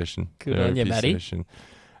 Therapy session. Good on you, Matty. Session.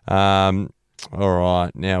 All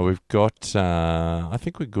right, now we've got. I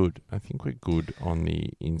think we're good. On the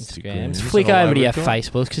Instagram. Flick over to your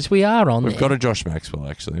Facebook because we are on there. We've got a Josh Maxwell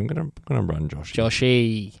actually. I'm gonna run Josh.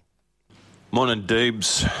 Joshy. Morning,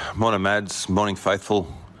 Deebs. Morning, Mads. Morning,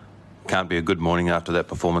 faithful. Can't be a good morning after that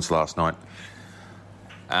performance last night.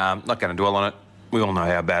 Not going to dwell on it. We all know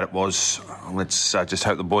how bad it was. Let's just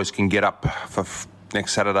hope the boys can get up for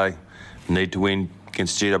next Saturday. Need to win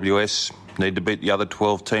against GWS. Need to beat the other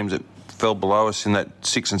 12 teams that fell below us in that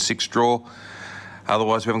 6-6 draw.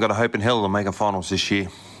 Otherwise, we haven't got a hope in hell to make a finals this year.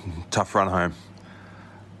 Tough run home.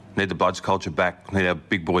 Need the Bloods culture back. Need our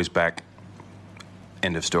big boys back.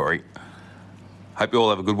 End of story. Hope you all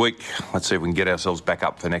have a good week. Let's see if we can get ourselves back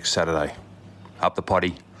up for next Saturday. Up the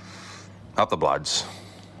potty. Up the Bloods.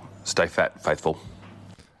 Stay fat, faithful.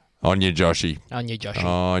 On you, Joshy. On you, Joshy.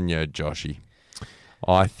 On you, Joshy.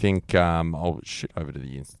 I think I'll shoot over to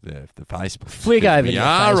the Facebook. Flick over to We your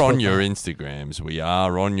are Facebook, on your Instagrams. We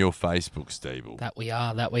are on your Facebook, Stable. That we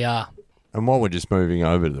are. And while we're just moving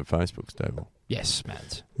over to the Facebook, Stable. Yes,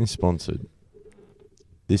 Mads.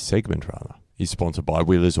 This segment is sponsored by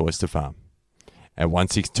Wheeler's Oyster Farm at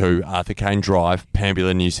 162 Arthur Kane Drive,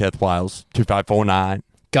 Pambula, New South Wales, 2549.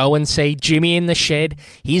 Go and see Jimmy in the shed.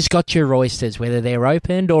 He's got your oysters, whether they're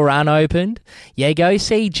opened or unopened. Yeah, go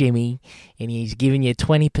see Jimmy, and he's giving you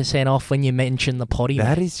 20% off when you mention the potty.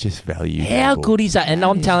 That is just value. How good is that? And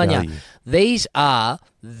I'm telling value. you, these are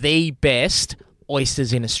the best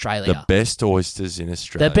oysters in Australia. The best oysters in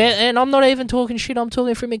Australia. And I'm not even talking shit. I'm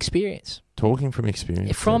talking from experience. Talking from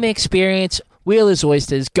experience. From experience, Wheeler's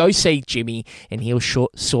Oysters, go see Jimmy, and he'll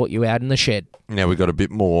sort you out in the shed. Now, we've got a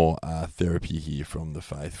bit more therapy here from the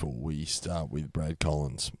faithful. We start with Brad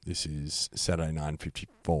Collins. This is Saturday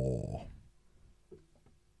 9:54.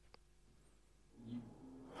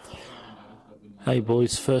 Hey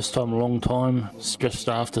boys, first time, long time. It's just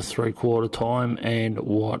after 3/4 time, and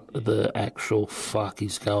what the actual fuck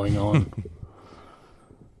is going on?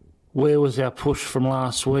 Where was our push from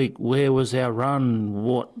last week? Where was our run?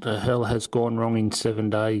 What the hell has gone wrong in 7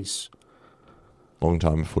 days? Long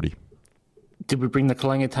time footy. Did we bring the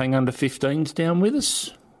Kalangatang under 15s down with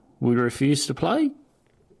us? We refused to play?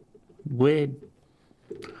 Where's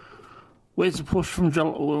the push from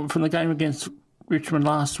the game against Richmond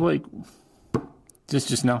last week? There's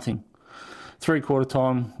just nothing. 3/4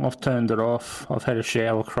 time, I've turned it off. I've had a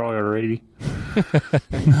shower cry already.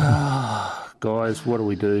 Guys, what do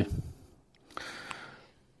we do?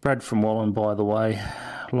 Brad from Wallen, by the way.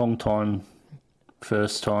 Long time,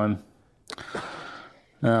 first time.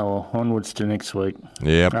 Oh, well, onwards to next week.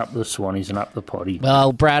 Yep. Up the Swannies and up the potty.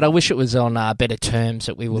 Well, Brad, I wish it was on better terms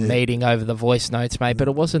that we were meeting over the voice notes, mate. But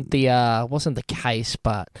it wasn't the case.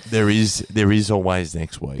 But there is always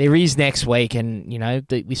next week. There is next week, and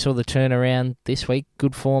we saw the turnaround this week.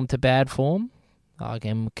 Good form to bad form.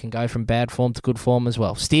 Again, we can go from bad form to good form as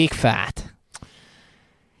well. Stick fat.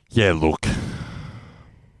 Yeah, look.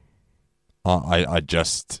 I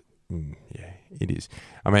just it is.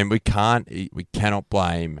 I mean, we cannot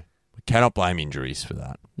blame injuries for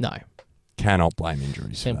that. No. Cannot blame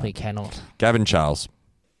injuries. Simply cannot. Gavin Charles.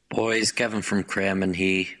 Boys, Gavin from Crowman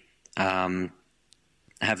here.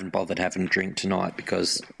 Haven't bothered having a drink tonight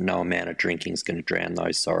because no amount of drinking is going to drown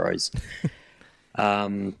those sorrows.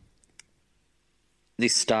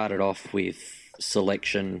 This started off with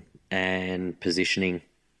selection and positioning.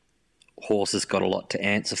 Horse has got a lot to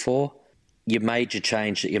answer for. Your major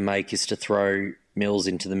change that you make is to throw Mills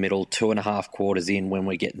into the middle 2.5 quarters in when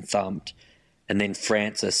we're getting thumped, and then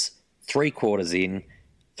Francis 3 quarters in,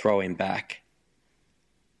 throw him back.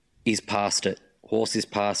 He's past it. Horse is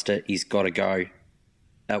past it. He's got to go.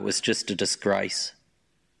 That was just a disgrace.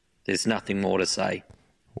 There's nothing more to say.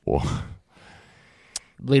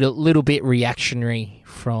 Little bit reactionary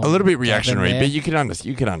from a little bit reactionary, Gavin but you can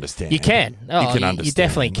understand. You can. You can understand. You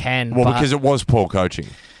definitely can. Well, but because it was poor coaching.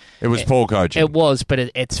 It was poor coaching. It was, but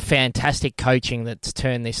it's fantastic coaching that's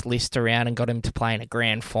turned this list around and got him to play in a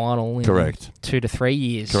grand final in Correct. 2 to 3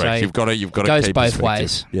 years. Correct. So You've got to goes keep both perspective.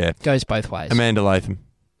 ways. Yeah. Goes both ways. Amanda Latham.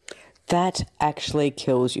 That actually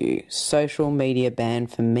kills you. Social media ban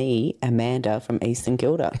for me, Amanda from Eastern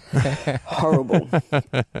Kilda. Horrible.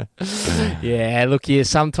 Yeah, look,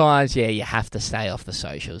 sometimes you have to stay off the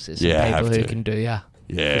socials. There's some people who can do you.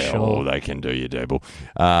 Yeah, for sure. they can do you, Dable.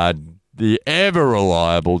 The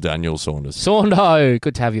ever-reliable Daniel Saunders. Saundo,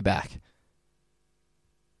 good to have you back.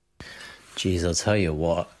 Jeez, I'll tell you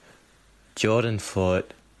what. Jordan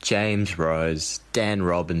Foote, James Rose, Dan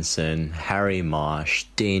Robinson, Harry Marsh,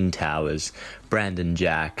 Dean Towers, Brandon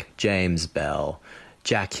Jack, James Bell,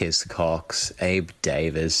 Jack Hiscox, Abe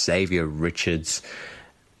Davis, Xavier Richards,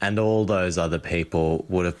 and all those other people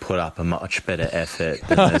would have put up a much better effort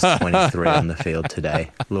than those 23 on the field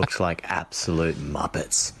today. Looked like absolute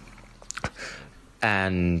muppets.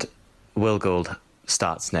 And Will Gould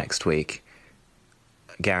starts next week.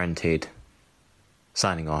 Guaranteed.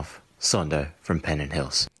 Signing off, Saundo from Pennant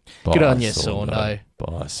Hills. Good on you, Saundo.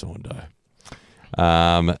 Bye, Saundo.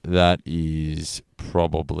 That is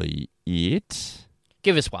probably it.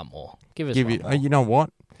 Give us one more. You know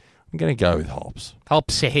what? I'm going to go with Hops.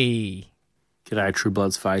 Hopsy. G'day, True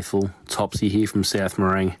Bloods faithful. Topsy here from South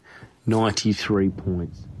Morang. 93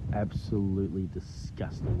 points. Absolutely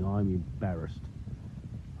disgusting. I'm embarrassed.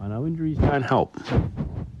 I know injuries don't help.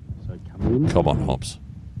 So come in. Come on, Hops.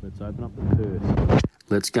 Let's open up the purse.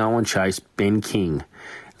 Let's go and chase Ben King.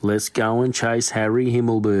 Let's go and chase Harry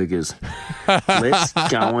Himmelbergers. Let's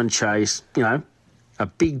go and chase, a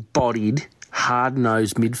big-bodied,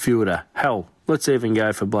 hard-nosed midfielder. Hell, let's even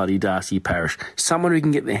go for bloody Darcy Parish. Someone who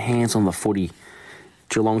can get their hands on the footy.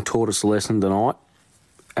 Geelong taught us a lesson tonight.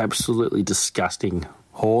 Absolutely disgusting.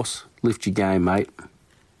 Horse, lift your game, mate.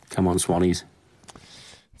 Come on, Swannies.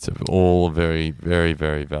 It's all a very, very,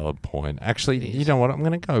 very valid point. Actually, you know what? I'm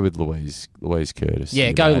going to go with Louise Curtis.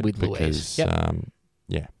 Yeah, go with Louise.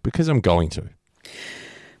 Yep. Because I'm going to.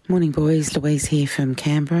 Morning, boys. Louise here from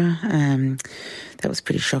Canberra. That was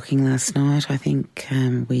pretty shocking last night. I think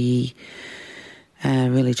we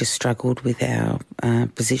really just struggled with our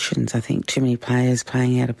positions. I think too many players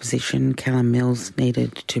playing out of position. Callum Mills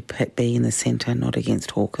needed to be in the centre, not against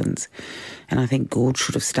Hawkins. And I think Gould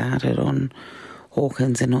should have started on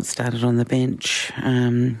Hawkins and not started on the bench.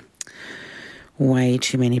 Way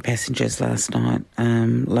too many passengers last night.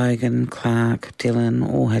 Logan, Clark, Dylan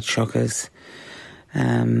all had shockers.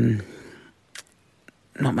 Not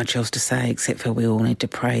much else to say except for we all need to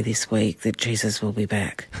pray this week that Jesus will be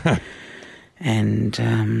back. And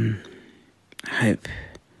hope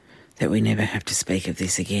that we never have to speak of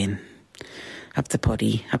this again. Up the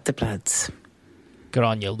potty, up the Bloods. Good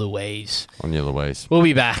on you, Louise. On you, Louise. We'll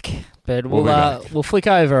be back. But we'll flick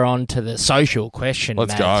over on to the social question,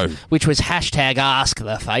 Let's go. Which was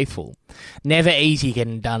 #AskTheFaithful. Never easy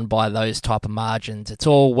getting done by those type of margins. It's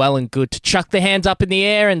all well and good to chuck the hands up in the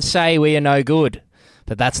air and say we are no good.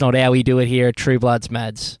 But that's not how we do it here at True Bloods,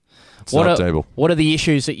 Mads. What are the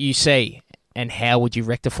issues that you see and how would you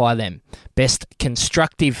rectify them? Best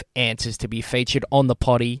constructive answers to be featured on the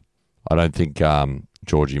potty. I don't think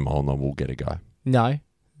Georgie Molnar will get a go. No.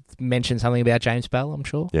 Mention something about James Bell, I'm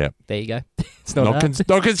sure. Yeah. There you go. It's not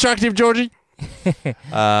not constructive, Georgie.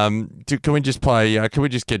 Can we just play? Can we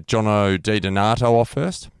just get Jono Di Donato off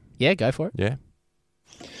first? Yeah, go for it. Yeah.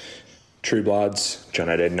 True Bloods,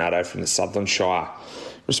 Jono Di Donato from the Sutherland Shire.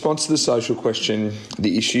 Response to the social question,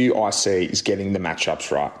 the issue I see is getting the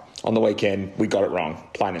matchups right. On the weekend, we got it wrong,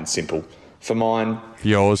 plain and simple. For mine,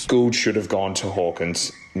 yours, Gould should have gone to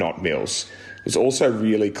Hawkins, not Mills. It's also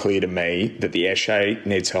really clear to me that the Eshe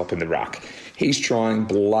needs help in the ruck. He's trying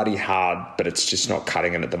bloody hard, but it's just not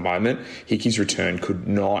cutting it at the moment. Hickey's return could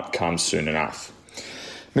not come soon enough.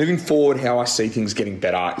 Moving forward, how I see things getting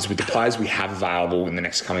better is with the players we have available in the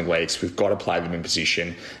next coming weeks. We've got to play them in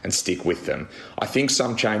position and stick with them. I think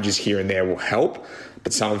some changes here and there will help,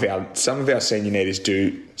 but some of our senior leaders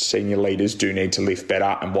do need to lift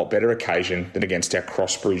better, and what better occasion than against our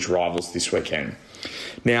Crossbridge rivals this weekend.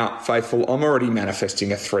 Now, Faithful, I'm already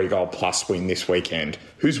manifesting a 3-goal plus win this weekend.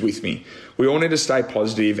 Who's with me? We all need to stay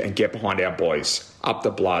positive and get behind our boys. Up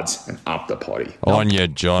the Bloods and up the potty. On you,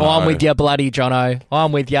 Jono. I'm with you, bloody Jono.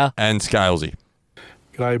 I'm with you. And Scalesy.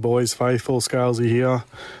 G'day, boys. Faithful, Scalesy here.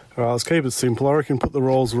 All right, let's keep it simple. I reckon put the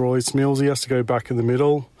Rolls Royce. Millsy has to go back in the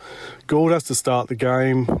middle. Gould has to start the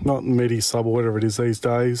game, not midi sub or whatever it is these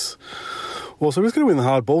days. Also, we're just going to win the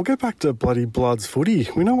hard ball. Get back to bloody Bloods footy.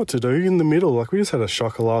 We know what to do in the middle. Like, we just had a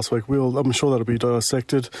shocker last week. I'm sure that'll be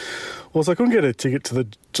dissected. Also, I couldn't get a ticket to the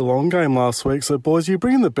Geelong game last week. So, boys, you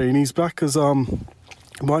bringing the beanies back? Because I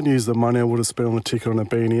might use the money I would have spent on the ticket on a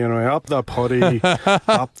beanie. Anyway, up the potty,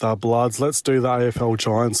 up the Bloods. Let's do the AFL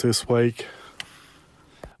Giants this week.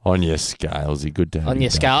 On your Scalesy. Good to have On you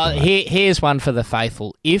your scale. Here's one for the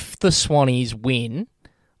faithful. If the Swannies win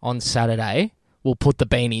on Saturday, we'll put the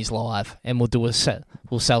beanies live and we'll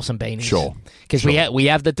sell some beanies. Sure. Because we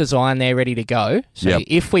have the design there ready to go. So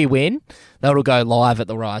if we win, that'll go live at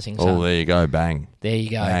the Rising Sun. Oh, there you go. Bang. There you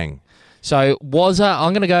go. Bang. So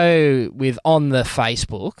I'm going to go with on the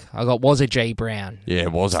Facebook. I got Wazza G Brown. Yeah,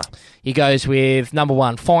 Wazza. He goes with number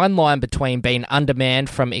 1, fine line between being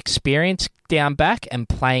undermanned from experience down back and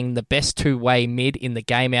playing the best two-way mid in the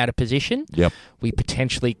game out of position. Yep. We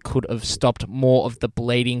potentially could have stopped more of the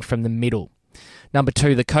bleeding from the middle. Number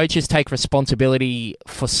 2, the coaches take responsibility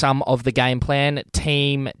for some of the game plan.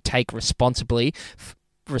 Team take responsibility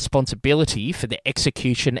for the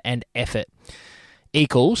execution and effort.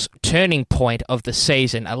 Equals turning point of the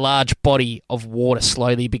season. A large body of water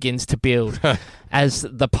slowly begins to build. As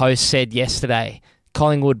the Post said yesterday,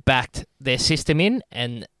 Collingwood backed their system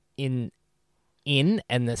and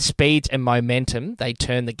the speeds and momentum, they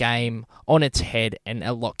turn the game on its head, and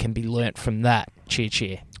a lot can be learnt from that. Cheer,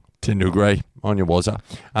 cheer. Tend to agree. On your Wazza.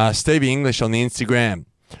 Stevie English on the Instagram.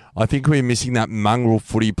 I think we're missing that mongrel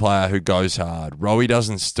footy player who goes hard. Rowie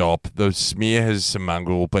doesn't stop. The smear has some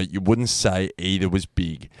mongrel, but you wouldn't say either was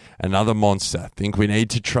big. Another monster. Think we need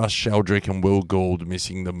to trust Sheldrick and Will Gould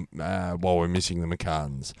missing them while we're missing the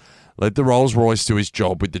McCartans. Let the Rolls Royce do his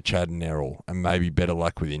job with the Chad and Errol, and maybe better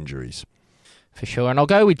luck with injuries. For sure. And I'll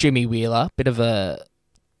go with Jimmy Wheeler.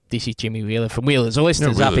 This is Jimmy Wheeler from Wheeler's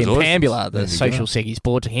Oysters up in Pambula. The social seggy's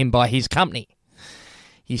brought to him by his company.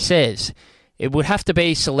 He says, it would have to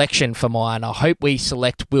be selection for mine. I hope we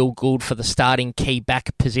select Will Gould for the starting key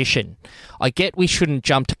back position. I get we shouldn't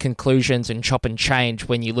jump to conclusions and chop and change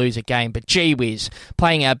when you lose a game, but gee whiz,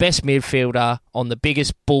 playing our best midfielder on the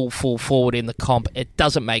biggest bull full forward in the comp, it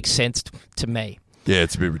doesn't make sense to me. Yeah,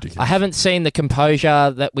 it's a bit ridiculous. I haven't seen the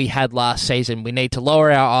composure that we had last season. We need to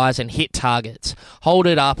lower our eyes and hit targets. Hold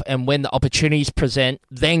it up, and when the opportunities present,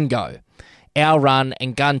 then go. Our run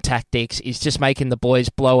and gun tactics is just making the boys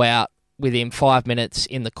blow out within 5 minutes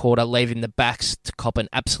in the quarter, leaving the backs to cop an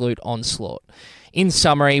absolute onslaught. In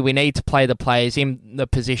summary, we need to play the players in the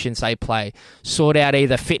positions they play. Sort out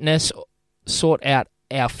our fitness,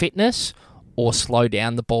 or slow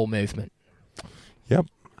down the ball movement. Yep,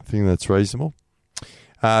 I think that's reasonable.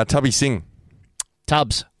 Tubby Singh.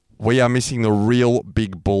 Tubbs. We are missing the real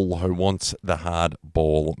big bull who wants the hard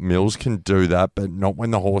ball. Mills can do that, but not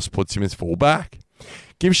when the horse puts him as fullback.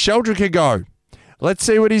 Give Sheldrick a go. Let's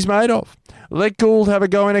see what he's made of. Let Gould have a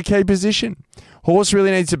go in a key position. Horse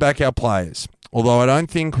really needs to back our players. Although I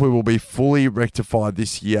don't think we will be fully rectified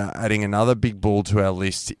this year, adding another big bull to our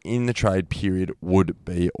list in the trade period would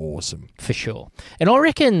be awesome. For sure. And I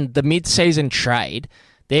reckon the mid-season trade,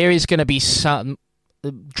 there is going to be some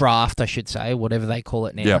draft, I should say, whatever they call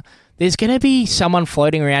it now. Yep. There's going to be someone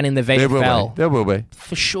floating around in the VFL. There will be.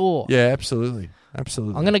 For sure. Yeah, absolutely.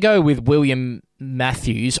 Absolutely. I'm going to go with William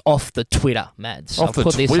Matthews off the Twitter, Mads. I'll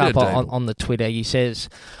put this up on the Twitter. He says,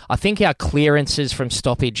 I think our clearances from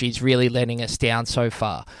stoppage is really letting us down so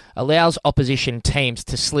far. Allows opposition teams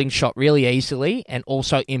to slingshot really easily and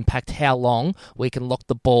also impact how long we can lock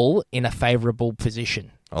the ball in a favourable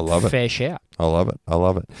position. I love it. Fair shout. I love it. I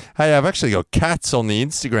love it. Hey, I've actually got cats on the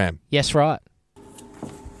Instagram. Yes, right.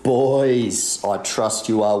 Boys, I trust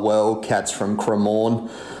you are well. Cats from Cremorne.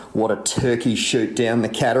 What a turkey shoot down the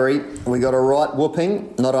Cattery. We got a right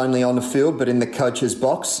whooping, not only on the field but in the coach's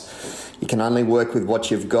box. You can only work with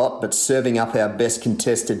what you've got, but serving up our best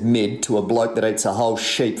contested mid to a bloke that eats a whole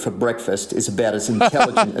sheep for breakfast is about as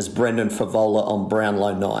intelligent as Brendan Favola on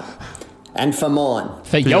Brownlow night. And for mine.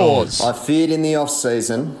 For yours. I feared in the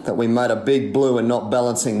off-season that we made a big blue in not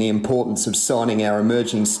balancing the importance of signing our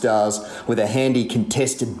emerging stars with a handy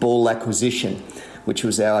contested ball acquisition, which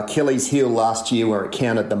was our Achilles heel last year where it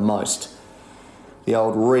counted the most. The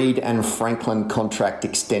old Reid and Franklin contract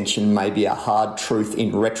extension may be a hard truth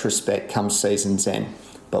in retrospect come season's end,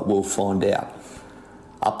 but we'll find out.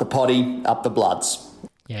 Up the potty, up the Bloods.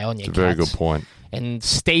 Yeah, on your It's a very good point. And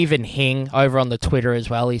Stephen Hing over on the Twitter as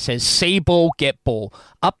well, he says, see ball, get ball.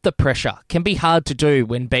 Up the pressure. Can be hard to do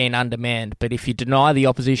when being undermanned, but if you deny the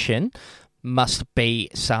opposition, must be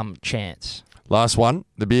some chance. Last one,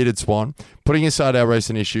 the bearded swan. Putting aside our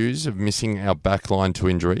recent issues of missing our back line to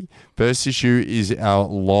injury, first issue is our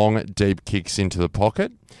long, deep kicks into the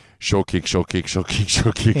pocket. Short kick, short kick, short kick,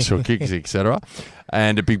 short kick, short kicks, etc.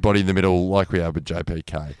 And a big body in the middle like we have with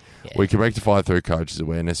JPK. Yeah. We can rectify through coaches'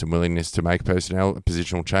 awareness and willingness to make personnel and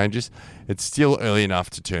positional changes. It's still early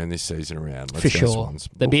enough to turn this season around. Let's For go sure. Swans.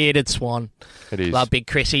 The bearded swan. It is. Love Big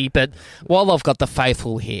Chrissy. But while I've got the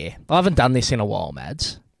faithful here, I haven't done this in a while,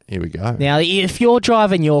 Mads. Here we go. Now, if you're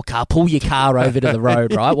driving your car, pull your car over to the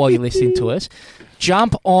road, right, while you're listening to us.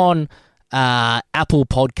 Jump on Apple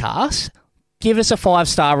Podcasts. Give us a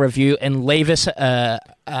 5-star review and leave us a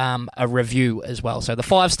review as well. So the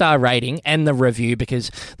 5-star rating and the review,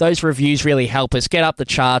 because those reviews really help us get up the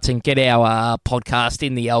charts and get our podcast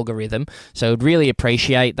in the algorithm. So we'd really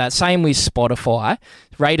appreciate that. Same with Spotify.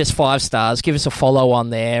 Rate us 5 stars. Give us a follow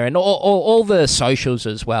on there, and all the socials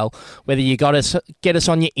as well. Whether you get us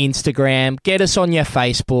on your Instagram, get us on your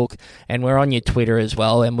Facebook, and we're on your Twitter as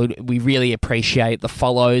well. And we really appreciate the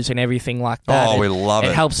follows and everything like that. Oh, we love it.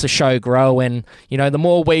 It helps the show grow, and the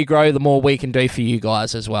more we grow, the more we can do for you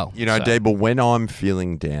guys as well. Deeble, when I'm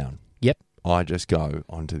feeling down, yep, I just go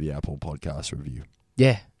onto the Apple Podcast review.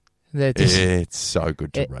 Yeah. It's so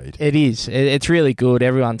good to read. It is. It's really good.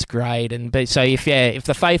 Everyone's great. So if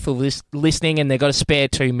the faithful listening and they've got a spare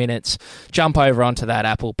 2 minutes, jump over onto that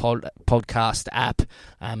Apple Podcast app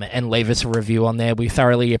and leave us a review on there. We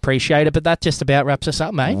thoroughly appreciate it. But that just about wraps us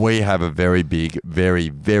up, mate. We have a very big, very,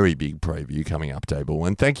 very big preview coming up, Table.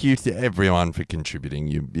 And thank you to everyone for contributing.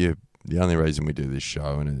 You're the only reason we do this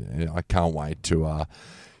show, and I can't wait to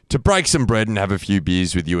break some bread and have a few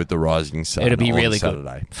beers with you at the Rising Sun. It'll be really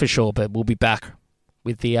Saturday. Good, for sure. But we'll be back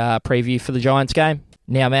with the preview for the Giants game.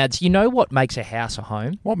 Now, Mads, you know what makes a house a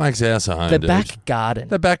home? What makes a house a home, The dude? back garden.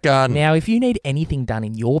 The back garden. Now, if you need anything done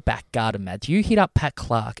in your back garden, Mads, you hit up Pat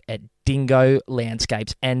Clark at Dingo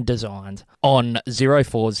Landscapes and Designs on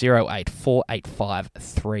 0408 485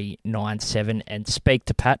 397 and speak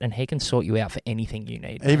to Pat, and he can sort you out for anything you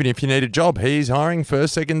need. Even if you need a job, he's hiring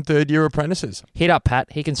first, second, third year apprentices. Hit up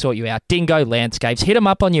Pat. He can sort you out. Dingo Landscapes. Hit him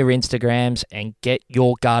up on your Instagrams and get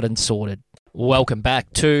your garden sorted. Welcome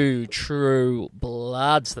back to True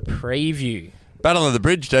Bloods, the preview. Battle of the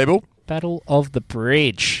Bridge, Table. Battle of the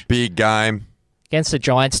Bridge. Big game. Against the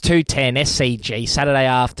Giants, 2:10 SCG, Saturday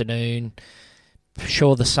afternoon.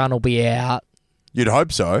 Sure, the sun will be out. You'd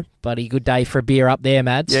hope so. Buddy, good day for a beer up there,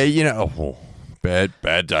 Mads. Yeah,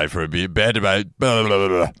 bad day for a beer. Bad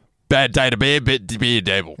day to be a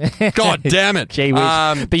devil. God damn it. Gee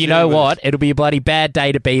whiz. But you know what? It'll be a bloody bad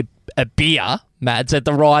day to be a beer, Mads, at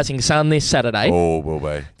the Rising Sun this Saturday. Oh, will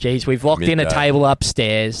be. Geez, we've locked in a table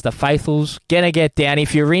upstairs. The faithful's going to get down.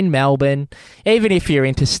 If you're in Melbourne, even if you're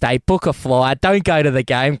interstate, book a flight. Don't go to the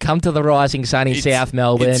game. Come to the Rising Sun in South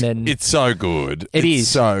Melbourne. It's so good. It's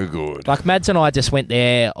so good. Like, Mads and I just went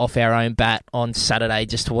there off our own bat on Saturday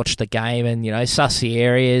just to watch the game and, suss the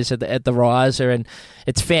areas at the Riser, and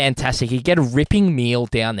it's fantastic. You get a ripping meal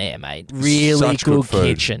down there, mate. Really Such good food.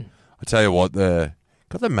 kitchen. I tell you what,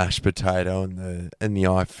 got the mashed potato and the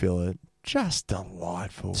eye fillet. Just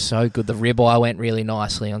delightful. So good. The ribeye went really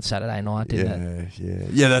nicely on Saturday night, didn't it?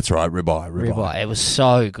 Yeah, that's right. Ribeye. It was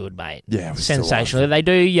so good, mate. Yeah, it was sensational. They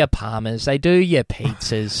do your Parmas. They do your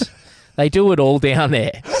pizzas. They do it all down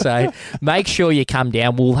there. So make sure you come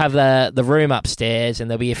down. We'll have the room upstairs,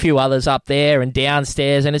 and there'll be a few others up there and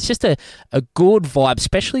downstairs. And it's just a good vibe,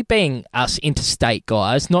 especially being us interstate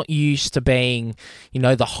guys, not used to being,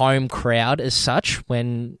 the home crowd as such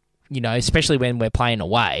when, especially when we're playing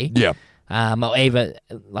away. Yeah. Or even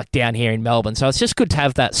like down here in Melbourne. So it's just good to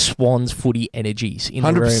have that Swans footy energies in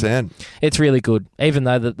the room. 100%. It's really good, even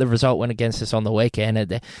though the result went against us on the weekend.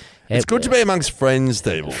 It's good to be amongst friends,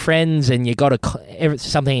 Steve. Friends, and you got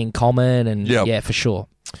something in common, and yeah, for sure.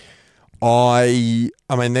 I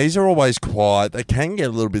mean, these are always quiet. They can get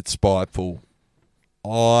a little bit spiteful.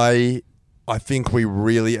 I think we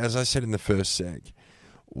really, as I said in the first seg,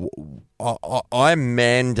 I'm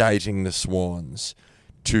mandating the Swans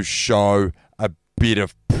to show a bit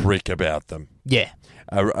of prick about them. Yeah.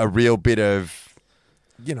 A real bit of,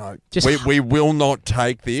 we will not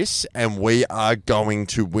take this, and we are going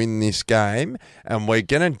to win this game, and we're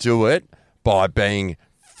going to do it by being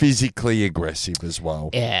physically aggressive as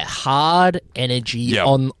well. Yeah, hard energy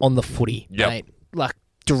on the footy. Yep. Mate.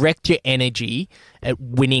 direct your energy at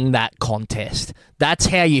winning that contest. That's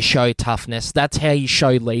how you show toughness. That's how you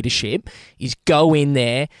show leadership, is go in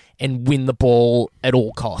there and win the ball at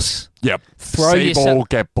all costs. Yep. See ball,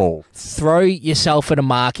 get ball. Throw yourself at a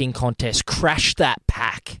marking contest. Crash that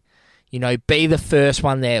pack. Be the first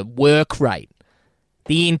one there. Work rate.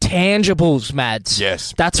 The intangibles, Mads.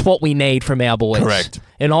 Yes. That's what we need from our boys. Correct.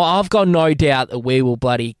 And I've got no doubt that we will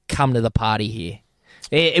bloody come to the party here.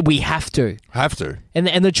 We have to. Have to.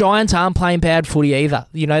 And the Giants aren't playing bad footy either.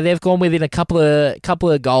 They've gone within a couple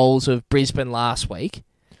of goals of Brisbane last week.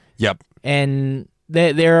 Yep. And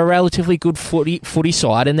they're a relatively good footy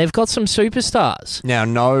side, and they've got some superstars. Now,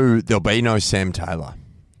 there'll be no Sam Taylor.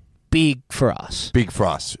 Big for us.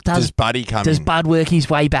 Does Buddy come in? Does Bud work his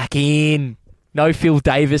way back in? No Phil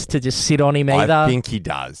Davis to just sit on him either. I think he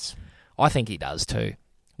does. I think he does too.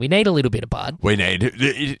 We need a little bit of Bud. We need.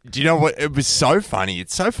 Do you know what? It was so funny.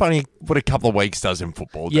 It's so funny what a couple of weeks does in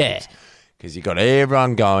football. Yeah. Because you got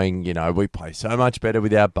everyone going, we play so much better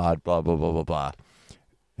without Bud, blah, blah, blah, blah, blah.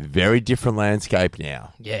 Very different landscape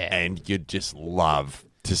now. Yeah. And you'd just love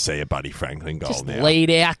to see a Buddy Franklin goal just now. Lead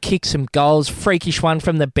out, kick some goals, freakish one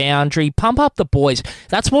from the boundary, pump up the boys.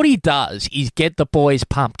 That's what he does, is get the boys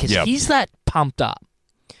pumped, because he's that pumped up.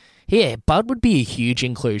 Yeah, Bud would be a huge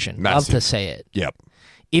inclusion. Massive. Love to see it. Yep.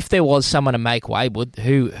 If there was someone to make way,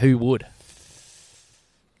 who would?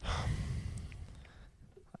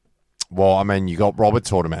 Well, I mean, you got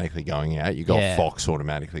Roberts automatically going out. You got Fox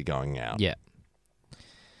automatically going out. Yeah.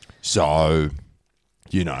 So,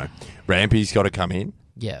 Rampy's got to come in.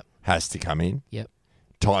 Yeah. Has to come in. Yep.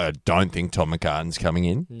 I don't think Tom McCartan's coming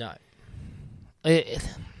in. No. You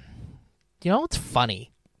know what's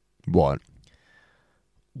funny? What?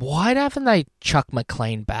 Why haven't they chucked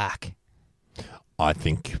McLean back? I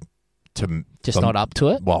think not up to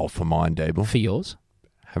it? Well, for mine, Dable. For yours?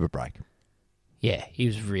 Have a break. Yeah, he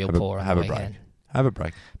was real poor on the weekend. Have a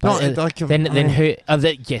break. But then who?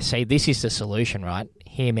 See, this is the solution, right?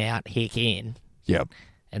 Him out, Hick in. Yep.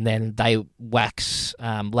 And then they wax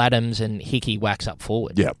Laddams and Hickey wax up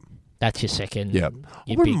forward. Yep. That's your second. Yep.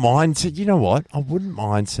 I wouldn't mind. You know what? I wouldn't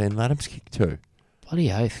mind seeing Laddams kick too.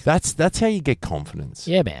 Bloody oath. That's how you get confidence.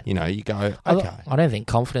 Yeah, man. You go, okay. I don't think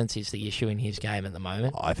confidence is the issue in his game at the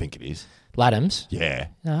moment. I think it is. Laddams? Yeah.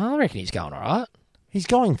 No, I reckon he's going all right. He's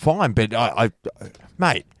going fine, but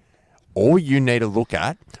mate, all you need to look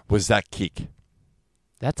at was that kick.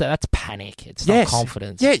 That's panic. It's not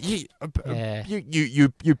confidence. Yeah,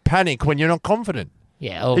 you panic when you're not confident.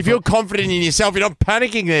 Yeah. If you're confident in yourself, you're not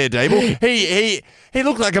panicking there, Dable. He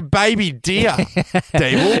looked like a baby deer,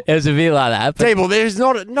 Dable. It was a bit like that. Dable,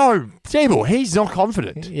 Dable, he's not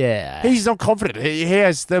confident. Yeah. He's not confident.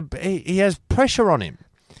 He has pressure on him.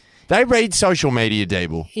 They read social media,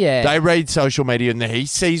 Dable. Yeah. They read social media and he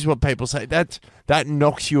sees what people say. That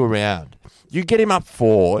knocks you around. You get him up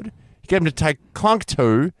forward, you get him to take clunk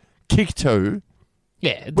 2, kick 2.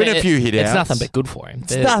 Yeah, win a few hit outs. It's nothing but good for him.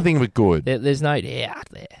 It's nothing but good. There's no doubt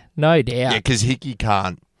there. No doubt. Yeah, because Hickey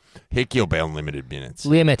will be on limited minutes.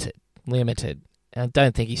 Limited. I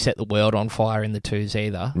don't think he set the world on fire in the twos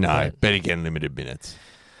either. No, but again, limited minutes.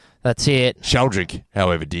 That's it. Sheldrick,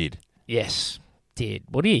 however, did. Yes, did.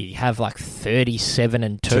 What do you have, like 37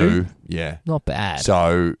 and 2? 2, yeah. Not bad.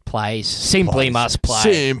 So plays. Simply must play.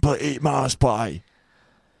 Simply must play.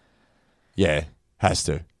 Yeah, has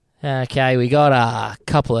to. Okay, we got a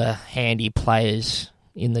couple of handy players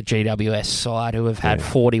in the GWS side who have had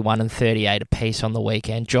 41 and 38 apiece on the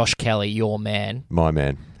weekend. Josh Kelly, your man. My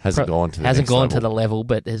man. Hasn't gone to the level,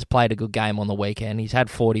 but has played a good game on the weekend. He's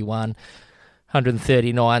had 41,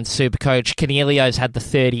 139 Supercoach. Canelio's had the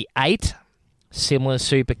 38, similar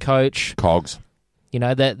Supercoach. Cogs.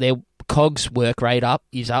 Their Cogs work rate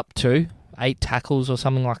is up to 8 tackles or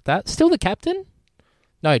something like that. Still the captain?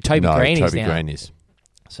 No, Toby Green is now. Toby Green is.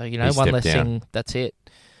 So, one less thing, that's it.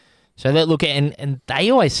 So, and they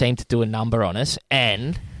always seem to do a number on us,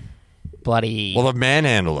 and bloody... Well, they've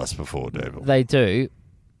manhandled us before, Dable. They do.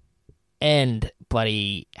 And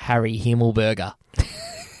bloody Harry Himmelberger.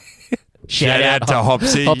 Shout out to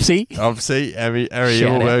Hopsy. Hopsy, Harry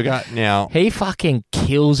Himmelberger. Now, he fucking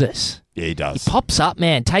kills us. Yeah, he does. He pops up,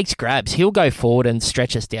 man, takes grabs. He'll go forward and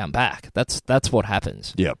stretch us down back. That's what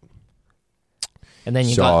happens. Yep. And then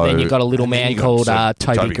you got a little man called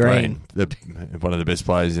Toby Green, one of the best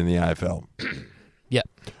players in the AFL. Yep.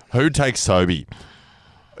 Who takes Toby?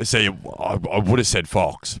 See, I would have said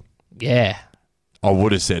Fox. Yeah. I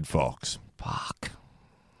would have said Fox. Fuck.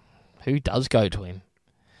 Who does go to him?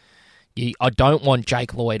 I don't want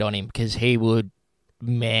Jake Lloyd on him because he would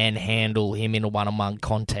manhandle him in a one-on-one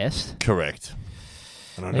contest. Correct.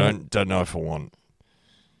 And I don't know if I want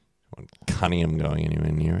Cunningham going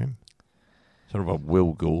anywhere near him. Sort of a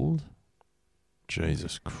Will Gould.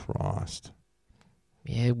 Jesus Christ.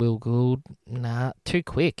 Yeah, Will Gould. Nah, too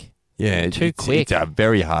quick. Yeah, too quick. It's a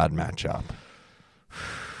very hard matchup.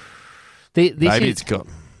 Maybe it's got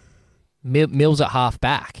Mills at half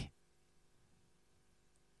back.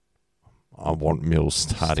 I want Mills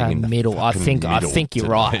starting in the middle. I think you're today.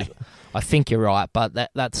 right. I think you're right, but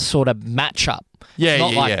that's sort of matchup. Yeah,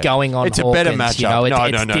 not like going on. It's a better Hawkins, matchup. You know, no,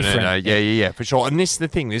 it's different. no. Yeah, for sure. And this is the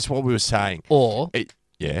thing. This is what we were saying. Or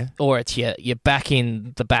it's you're back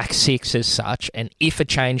in the back six as such, and if a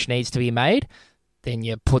change needs to be made, then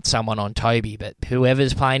you put someone on Toby. But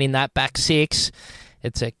whoever's playing in that back six,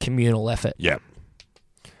 it's a communal effort. Yeah.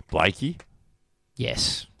 Blakey?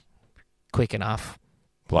 Yes. Quick enough.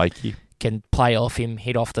 Blakey? Can play off him,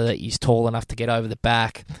 hit off he's tall enough to get over the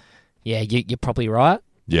back. Yeah, you're probably right.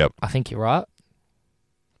 Yep. I think you're right.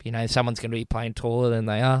 You know, someone's going to be playing taller than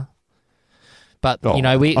they are. But,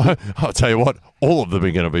 I'll tell you what, all of them are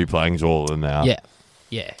going to be playing taller than they are. Yeah.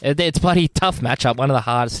 Yeah. It's a bloody tough matchup. One of the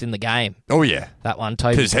hardest in the game. Oh, yeah. That one,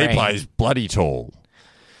 Toby Because he Green. plays bloody tall.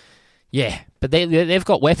 Yeah. But they've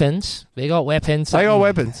got weapons. They've got weapons.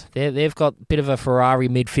 They've got a bit of a Ferrari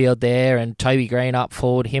midfield there, and Toby Green up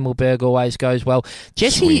forward. Himmelberg always goes well.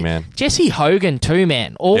 Jesse Hogan too,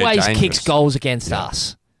 man. Always kicks goals against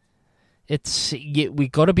us. We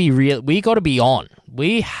got to be real. We got to be on.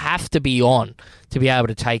 We have to be on to be able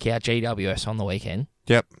to take out GWS on the weekend.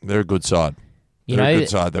 Yep, they're a good side. They're a good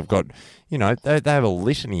side. They've got, they have a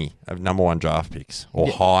litany of number one draft picks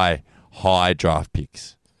or high draft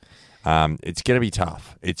picks. It's going to be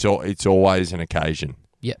tough. It's always an occasion.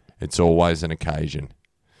 Yep. It's always an occasion.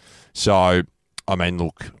 So, I mean,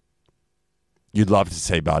 look, you'd love to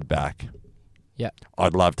see Bud back. Yep.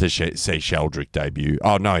 I'd love to see Sheldrick debut.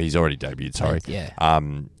 Oh, no, he's already debuted, sorry. Yeah.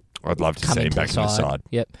 I'd love to see him back in the side.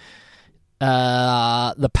 Yep.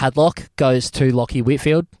 The padlock goes to Lockie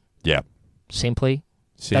Whitfield. Yep. Simply.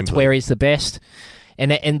 That's where he's the best.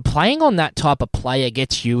 And playing on that type of player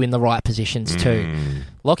gets you in the right positions too.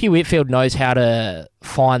 Lockie Whitfield knows how to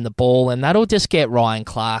find the ball, and that'll just get Ryan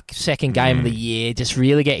Clark, second game of the year, just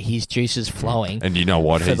really get his juices flowing. And you know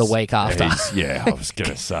what? For the week after. I was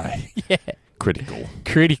going to say. Yeah. Critical.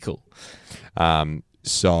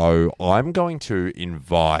 So I'm going to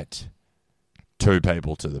invite two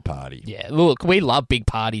people to the party. Yeah, look, we love big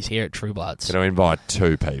parties here at True Bloods. Going to invite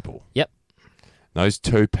two people. Yep. Those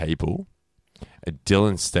two people are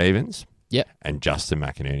Dylan Stevens. Yep. And Justin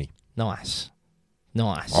McInerney. Nice.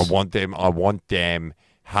 I want them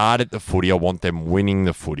hard at the footy. I want them winning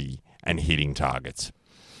the footy and hitting targets.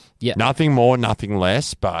 Yeah. Nothing more, nothing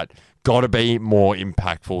less, but got to be more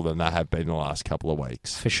impactful than they have been the last couple of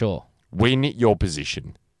weeks. For sure. Win your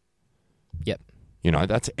position. Yep.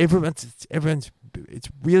 That's everyone's. It's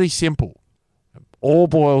really simple. All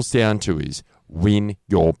boils down to is win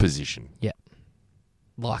your position. Yep.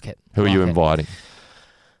 Like it. Who are you inviting?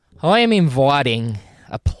 I am inviting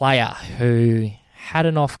a player who had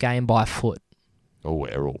an off game by foot. Oh,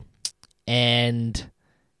 Errol. And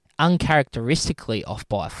uncharacteristically off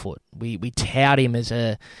by foot. We tout him as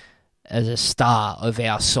a star of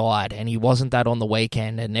our side, and he wasn't that on the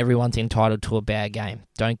weekend, and everyone's entitled to a bad game.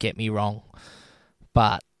 Don't get me wrong.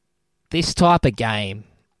 But this type of game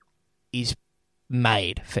is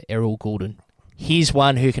made for Errol Goulden. He's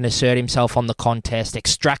one who can assert himself on the contest,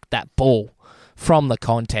 extract that ball from the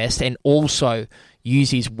contest, and also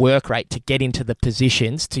use his work rate to get into the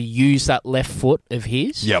positions to use that left foot of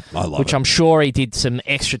his. Yep, I love which it. I'm sure he did some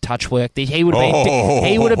extra touch work. He would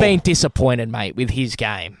have been disappointed, mate, with his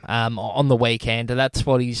game on the weekend. That's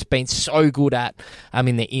what he's been so good at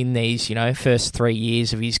in these first 3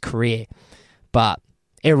 years of his career. But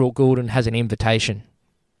Errol Goulden has an invitation.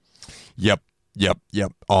 Yep.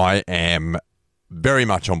 I am very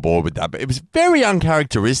much on board with that, but it was very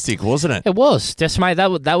uncharacteristic, wasn't it? It was. Just, mate, that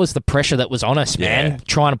was the pressure that was on us, man.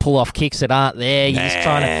 Trying to pull off kicks that aren't there. You're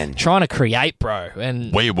just trying to create, bro.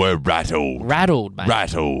 And we were rattled. Rattled, mate.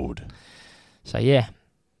 Rattled. So, yeah.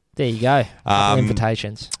 There you go.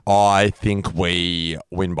 Invitations. I think we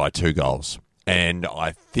win by 2 goals. And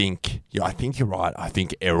I think you're right. I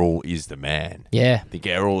think Errol is the man. Yeah. I think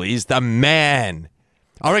Errol is the man.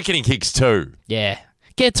 I reckon he kicks 2. Yeah.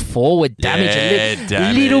 Gets forward damage.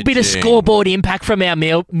 Yeah, a little bit of scoreboard impact from our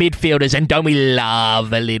midfielders, and don't we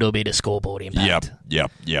love a little bit of scoreboard impact?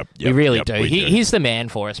 Yep. We really do. He's the man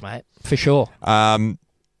for us, mate, for sure.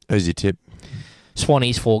 Who's your tip?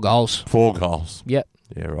 Swannies 4 goals. 4 goals. Yep.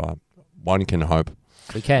 Yeah, right. One can hope.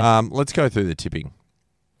 We can. Let's go through the tipping.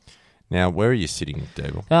 Now, where are you sitting,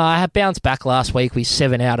 Dable? I had bounced back last week with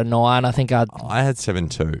 7 out of 9. I think I had 7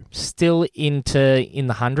 too. Still in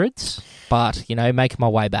the hundreds, but, making my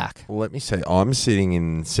way back. Well, let me see. I'm sitting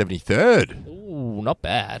in 73rd. Ooh, not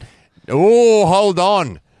bad. Oh, hold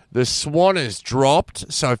on. The Swan has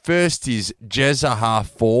dropped. So first is Jezza half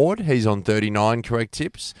forward. He's on 39 correct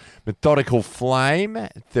tips. Methodical Flame,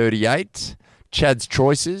 38. Chad's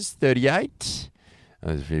Choices, 38.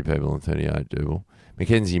 There's a few people on 38, Double.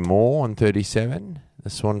 Mackenzie Moore on 37. The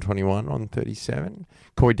Swan 21 on 37.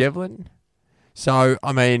 Coy Devlin. So,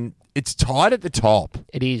 I mean, it's tight at the top.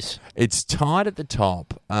 It is. It's tight at the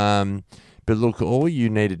top. But look, all you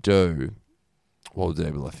need to do... Well,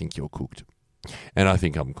 Devil, I think you're cooked. And I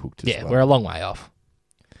think I'm cooked as well. Yeah, we're a long way off.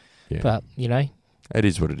 Yeah. But, it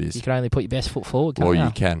is what it is. You can only put your best foot forward, can't Well, you?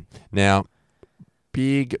 you can. Now,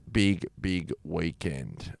 big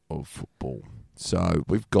weekend of football. So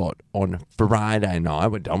we've got on Friday night,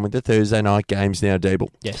 we're done with the Thursday night games now, Deeble.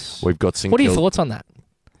 Yes. We've got St. What are your thoughts on that?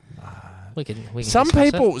 We can Some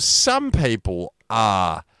discuss people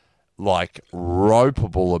are like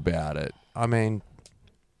ropeable about it. I mean,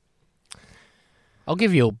 I'll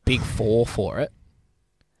give you a big 4 for it.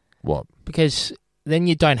 What? Because then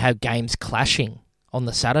you don't have games clashing on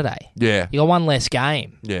the Saturday. Yeah. You got one less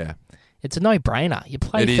game. Yeah. It's a no-brainer. You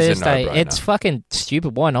play It is a Thursday. no-brainer. It's fucking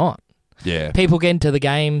stupid. Why not? Yeah. People get into the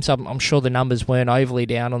games. I'm sure the numbers weren't overly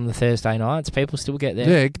down on the Thursday nights. People still get there.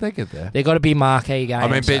 Yeah, they get there. They've got to be marquee games. I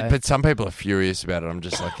mean, so. but some people are furious about it. I'm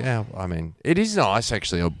just like, yeah, I mean, it is nice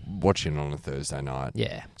actually watching on a Thursday night.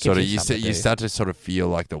 Yeah. Sort of, gives you something to you do. start to sort of feel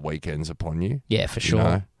like the weekend's upon you. Yeah, for you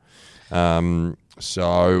sure. know?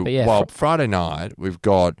 So, But yeah, Friday night, we've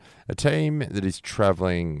got a team that is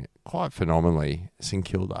travelling quite phenomenally, St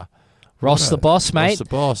Kilda. Ross the boss, mate. Ross the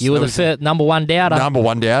boss. You were That the was number one doubter. Number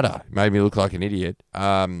one doubter. Made me look like an idiot,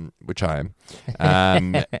 which I am.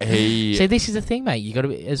 See, this is the thing, mate. You got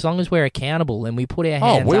to, as long as we're accountable and we put our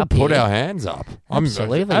hands we'll up put here. our hands up.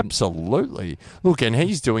 Absolutely. Absolutely. Look, and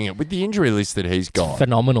he's doing it with the injury list that he's got.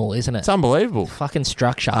 Phenomenal, isn't it? It's unbelievable. Fucking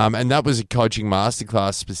structure. And that was a coaching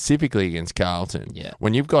masterclass specifically against Carlton. Yeah.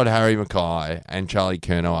 When you've got Harry Mackay and Charlie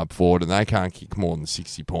Curnow up forward and they can't kick more than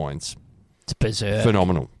 60 points. It's berserk.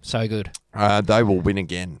 Phenomenal. So good. They will win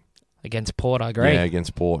again. Against Port, I agree. Yeah,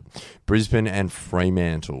 against Port. Brisbane and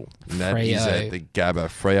Fremantle. And that is Freo. at the Gabba.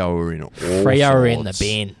 Freo are in all Freo are in the sorts.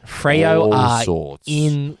 bin. Freo All are sorts.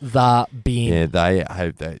 in the bin. Yeah, they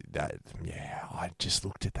have that. Yeah, I just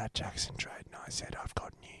looked at that Jackson trade and I said, I've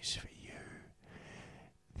got news for you.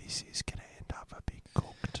 This is going to end up a bit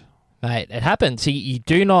cooked. Mate, it happens. You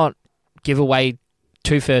do not give away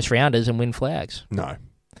 2 first-rounders and win flags. No.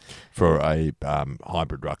 For a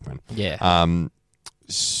hybrid ruckman. Yeah.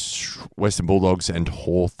 Western Bulldogs and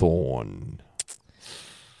Hawthorn.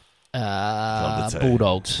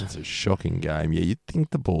 Bulldogs. It's a shocking game. Yeah, you'd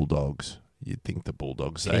think the Bulldogs.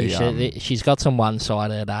 She's got some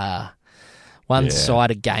one-sided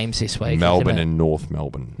games this week. Melbourne isn't it? and North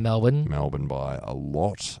Melbourne. Melbourne by a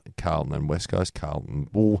lot. Carlton and West Coast. Carlton.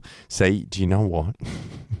 Well, see, do you know what?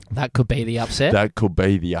 That could be the upset. That could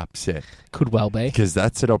be the upset. Could well be. Because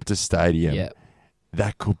that's at Optus Stadium. Yeah.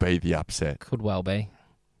 That could be the upset. Could well be.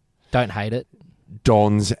 Don't hate it.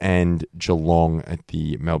 Dons and Geelong at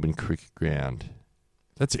the Melbourne Cricket Ground.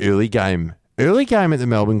 That's early game. Early game at the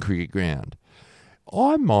Melbourne Cricket Ground.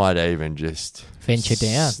 I might even just venture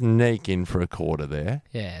down, sneak in for a quarter there.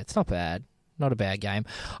 Yeah, it's not bad. Not a bad game.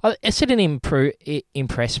 Essendon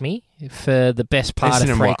impressed me for the best part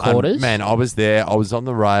of 3 quarters. Man, I was there. I was on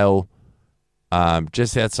the rail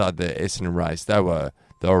just outside the Essendon race. They were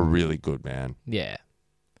really good, man. Yeah.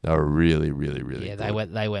 They were really, really, really good. Yeah,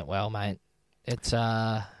 they went well, mate. It's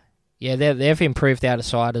they've improved out of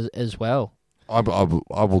side as well. I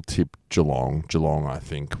will tip Geelong. Geelong, I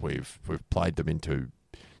think we've played them into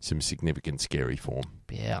some significant scary form.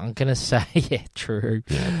 Yeah, I'm gonna say true.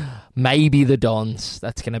 Yeah. Maybe the Dons.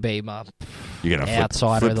 That's gonna be my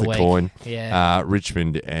outsider flip of the week. Coin. Yeah,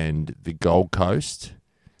 Richmond and the Gold Coast.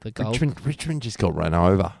 Richmond just got run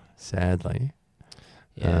over, sadly.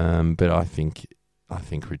 Yeah. But I think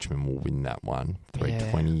Richmond will win that one.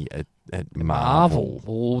 320 at Marvel.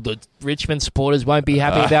 Oh, the Richmond supporters won't be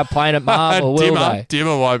happy about playing at Marvel, will they?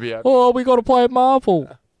 Dimmer won't be happy. Oh, we got to play at Marvel.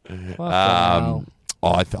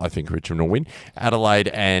 I think Richmond will win. Adelaide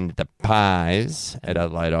and the Pies at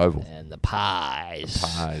Adelaide Oval. And the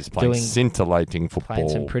Pies. Playing scintillating football. Playing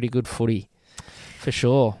some pretty good footy, for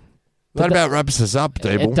sure. That about wraps us up,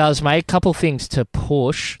 Dable. It does, mate. Couple things to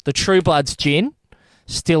push. The True Bloods gin,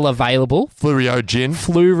 still available. Flurio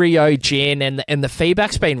gin, and the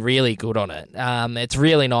feedback's been really good on it. It's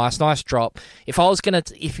really nice drop. If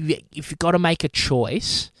you got to make a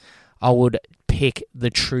choice, I would pick the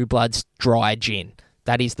True Bloods dry gin.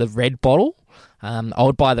 That is the red bottle. I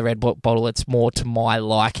would buy the red bottle. It's more to my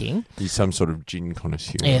liking. He's some sort of gin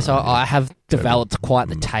connoisseur. Yes, I have developed quite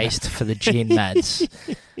the taste for the gin, Mads.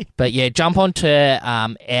 But yeah, jump onto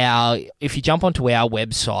if you jump onto our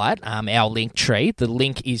website, our link tree, the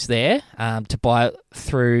link is there to buy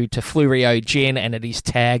through to Flurio Gin, and it is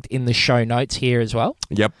tagged in the show notes here as well.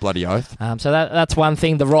 Yep, bloody oath. So that's one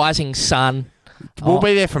thing. The Rising Sun. We'll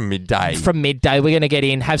be there from midday. We're going to get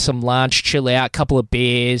in, have some lunch, chill out, a couple of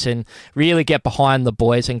beers, and really get behind the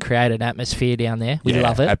boys and create an atmosphere down there. We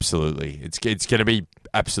love it. Absolutely. It's going to be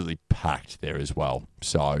absolutely packed there as well.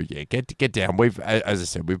 So yeah, get down. As I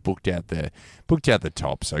said, we've booked out the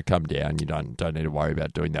top. So come down. You don't need to worry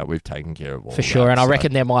about doing that. We've taken care of all for sure. That, and I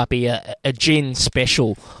reckon there might be a gin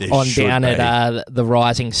special down at the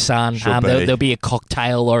Rising Sun. There'll be a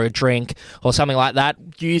cocktail or a drink or something like that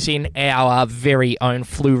using our very own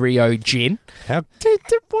Flurio gin.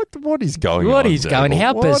 What is going on? What is going?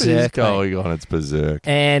 How berserk? What is going on? It's berserk.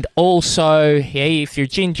 And also, if you're a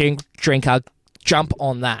gin drinker, jump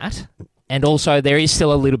on that. And also, there is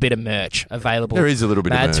still a little bit of merch available. There is a little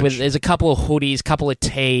bit of merch. There's a couple of hoodies, couple of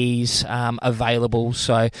tees available.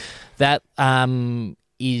 So that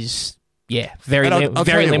is, very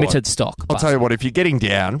limited stock. I'll tell you what, if you're getting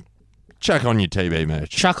down, chuck on your TB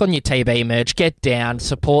merch. Chuck on your TB merch. Get down,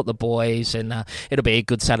 support the boys, and it'll be a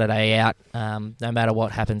good Saturday out, no matter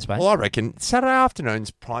what happens, mate. Well, I reckon Saturday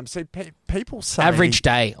afternoon's prime. So people say... Average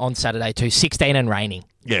day on Saturday too, 16 and raining.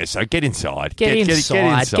 Yeah, so get inside. Get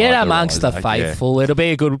inside. Get amongst the faithful. Yeah. It'll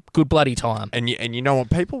be a good bloody time. And you know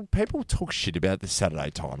what? People talk shit about the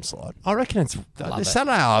Saturday time slot. I reckon it's the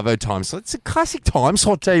Saturday Arvo time slot. It's a classic time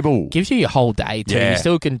slot, table. Gives you your whole day too. Yeah. You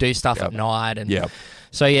still can do stuff at night. And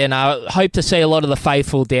so hope to see a lot of the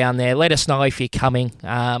faithful down there. Let us know if you're coming,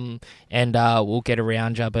 and we'll get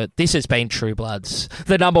around you. But this has been True Bloods,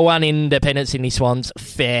 the number one independent Sydney Swans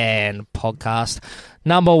fan podcast.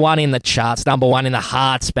 Number one in the charts, number one in the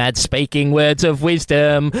hearts, Matt. Speaking words of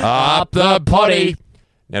wisdom, up the potty.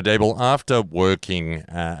 Now, Dable, after working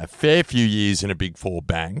a fair few years in a Big Four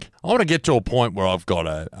bank, I want to get to a point where I've got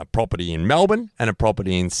a property in Melbourne and a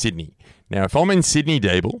property in Sydney. Now, if I'm in Sydney,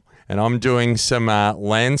 Dable, and I'm doing some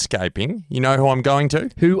landscaping, you know who I'm going to?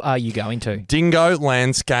 Who are you going to? Dingo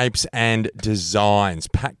Landscapes and Designs.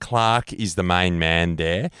 Pat Clark is the main man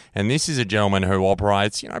there, and this is a gentleman who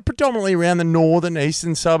operates, predominantly around the northern,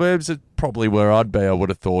 eastern suburbs. It's probably where I'd be, I would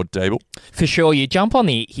have thought, Dable. For sure. You jump on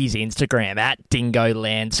his Instagram, at Dingo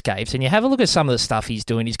Landscapes, and you have a look at some of the stuff he's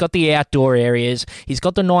doing. He's got the outdoor areas. He's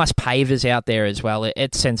got the nice pavers out there as well.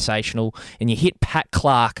 It's sensational. And you hit Pat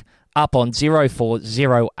Clark up on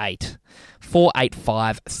 0408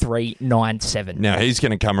 485 397. Now, he's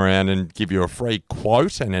going to come around and give you a free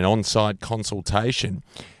quote and an on-site consultation.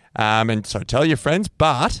 And so tell your friends,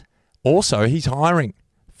 but also he's hiring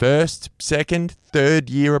first, second, third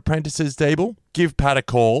year apprentices, Deeble. Give Pat a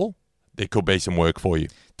call. There could be some work for you.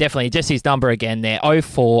 Definitely. Just his number again there,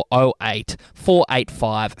 0408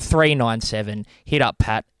 485 397. Hit up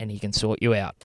Pat and he can sort you out.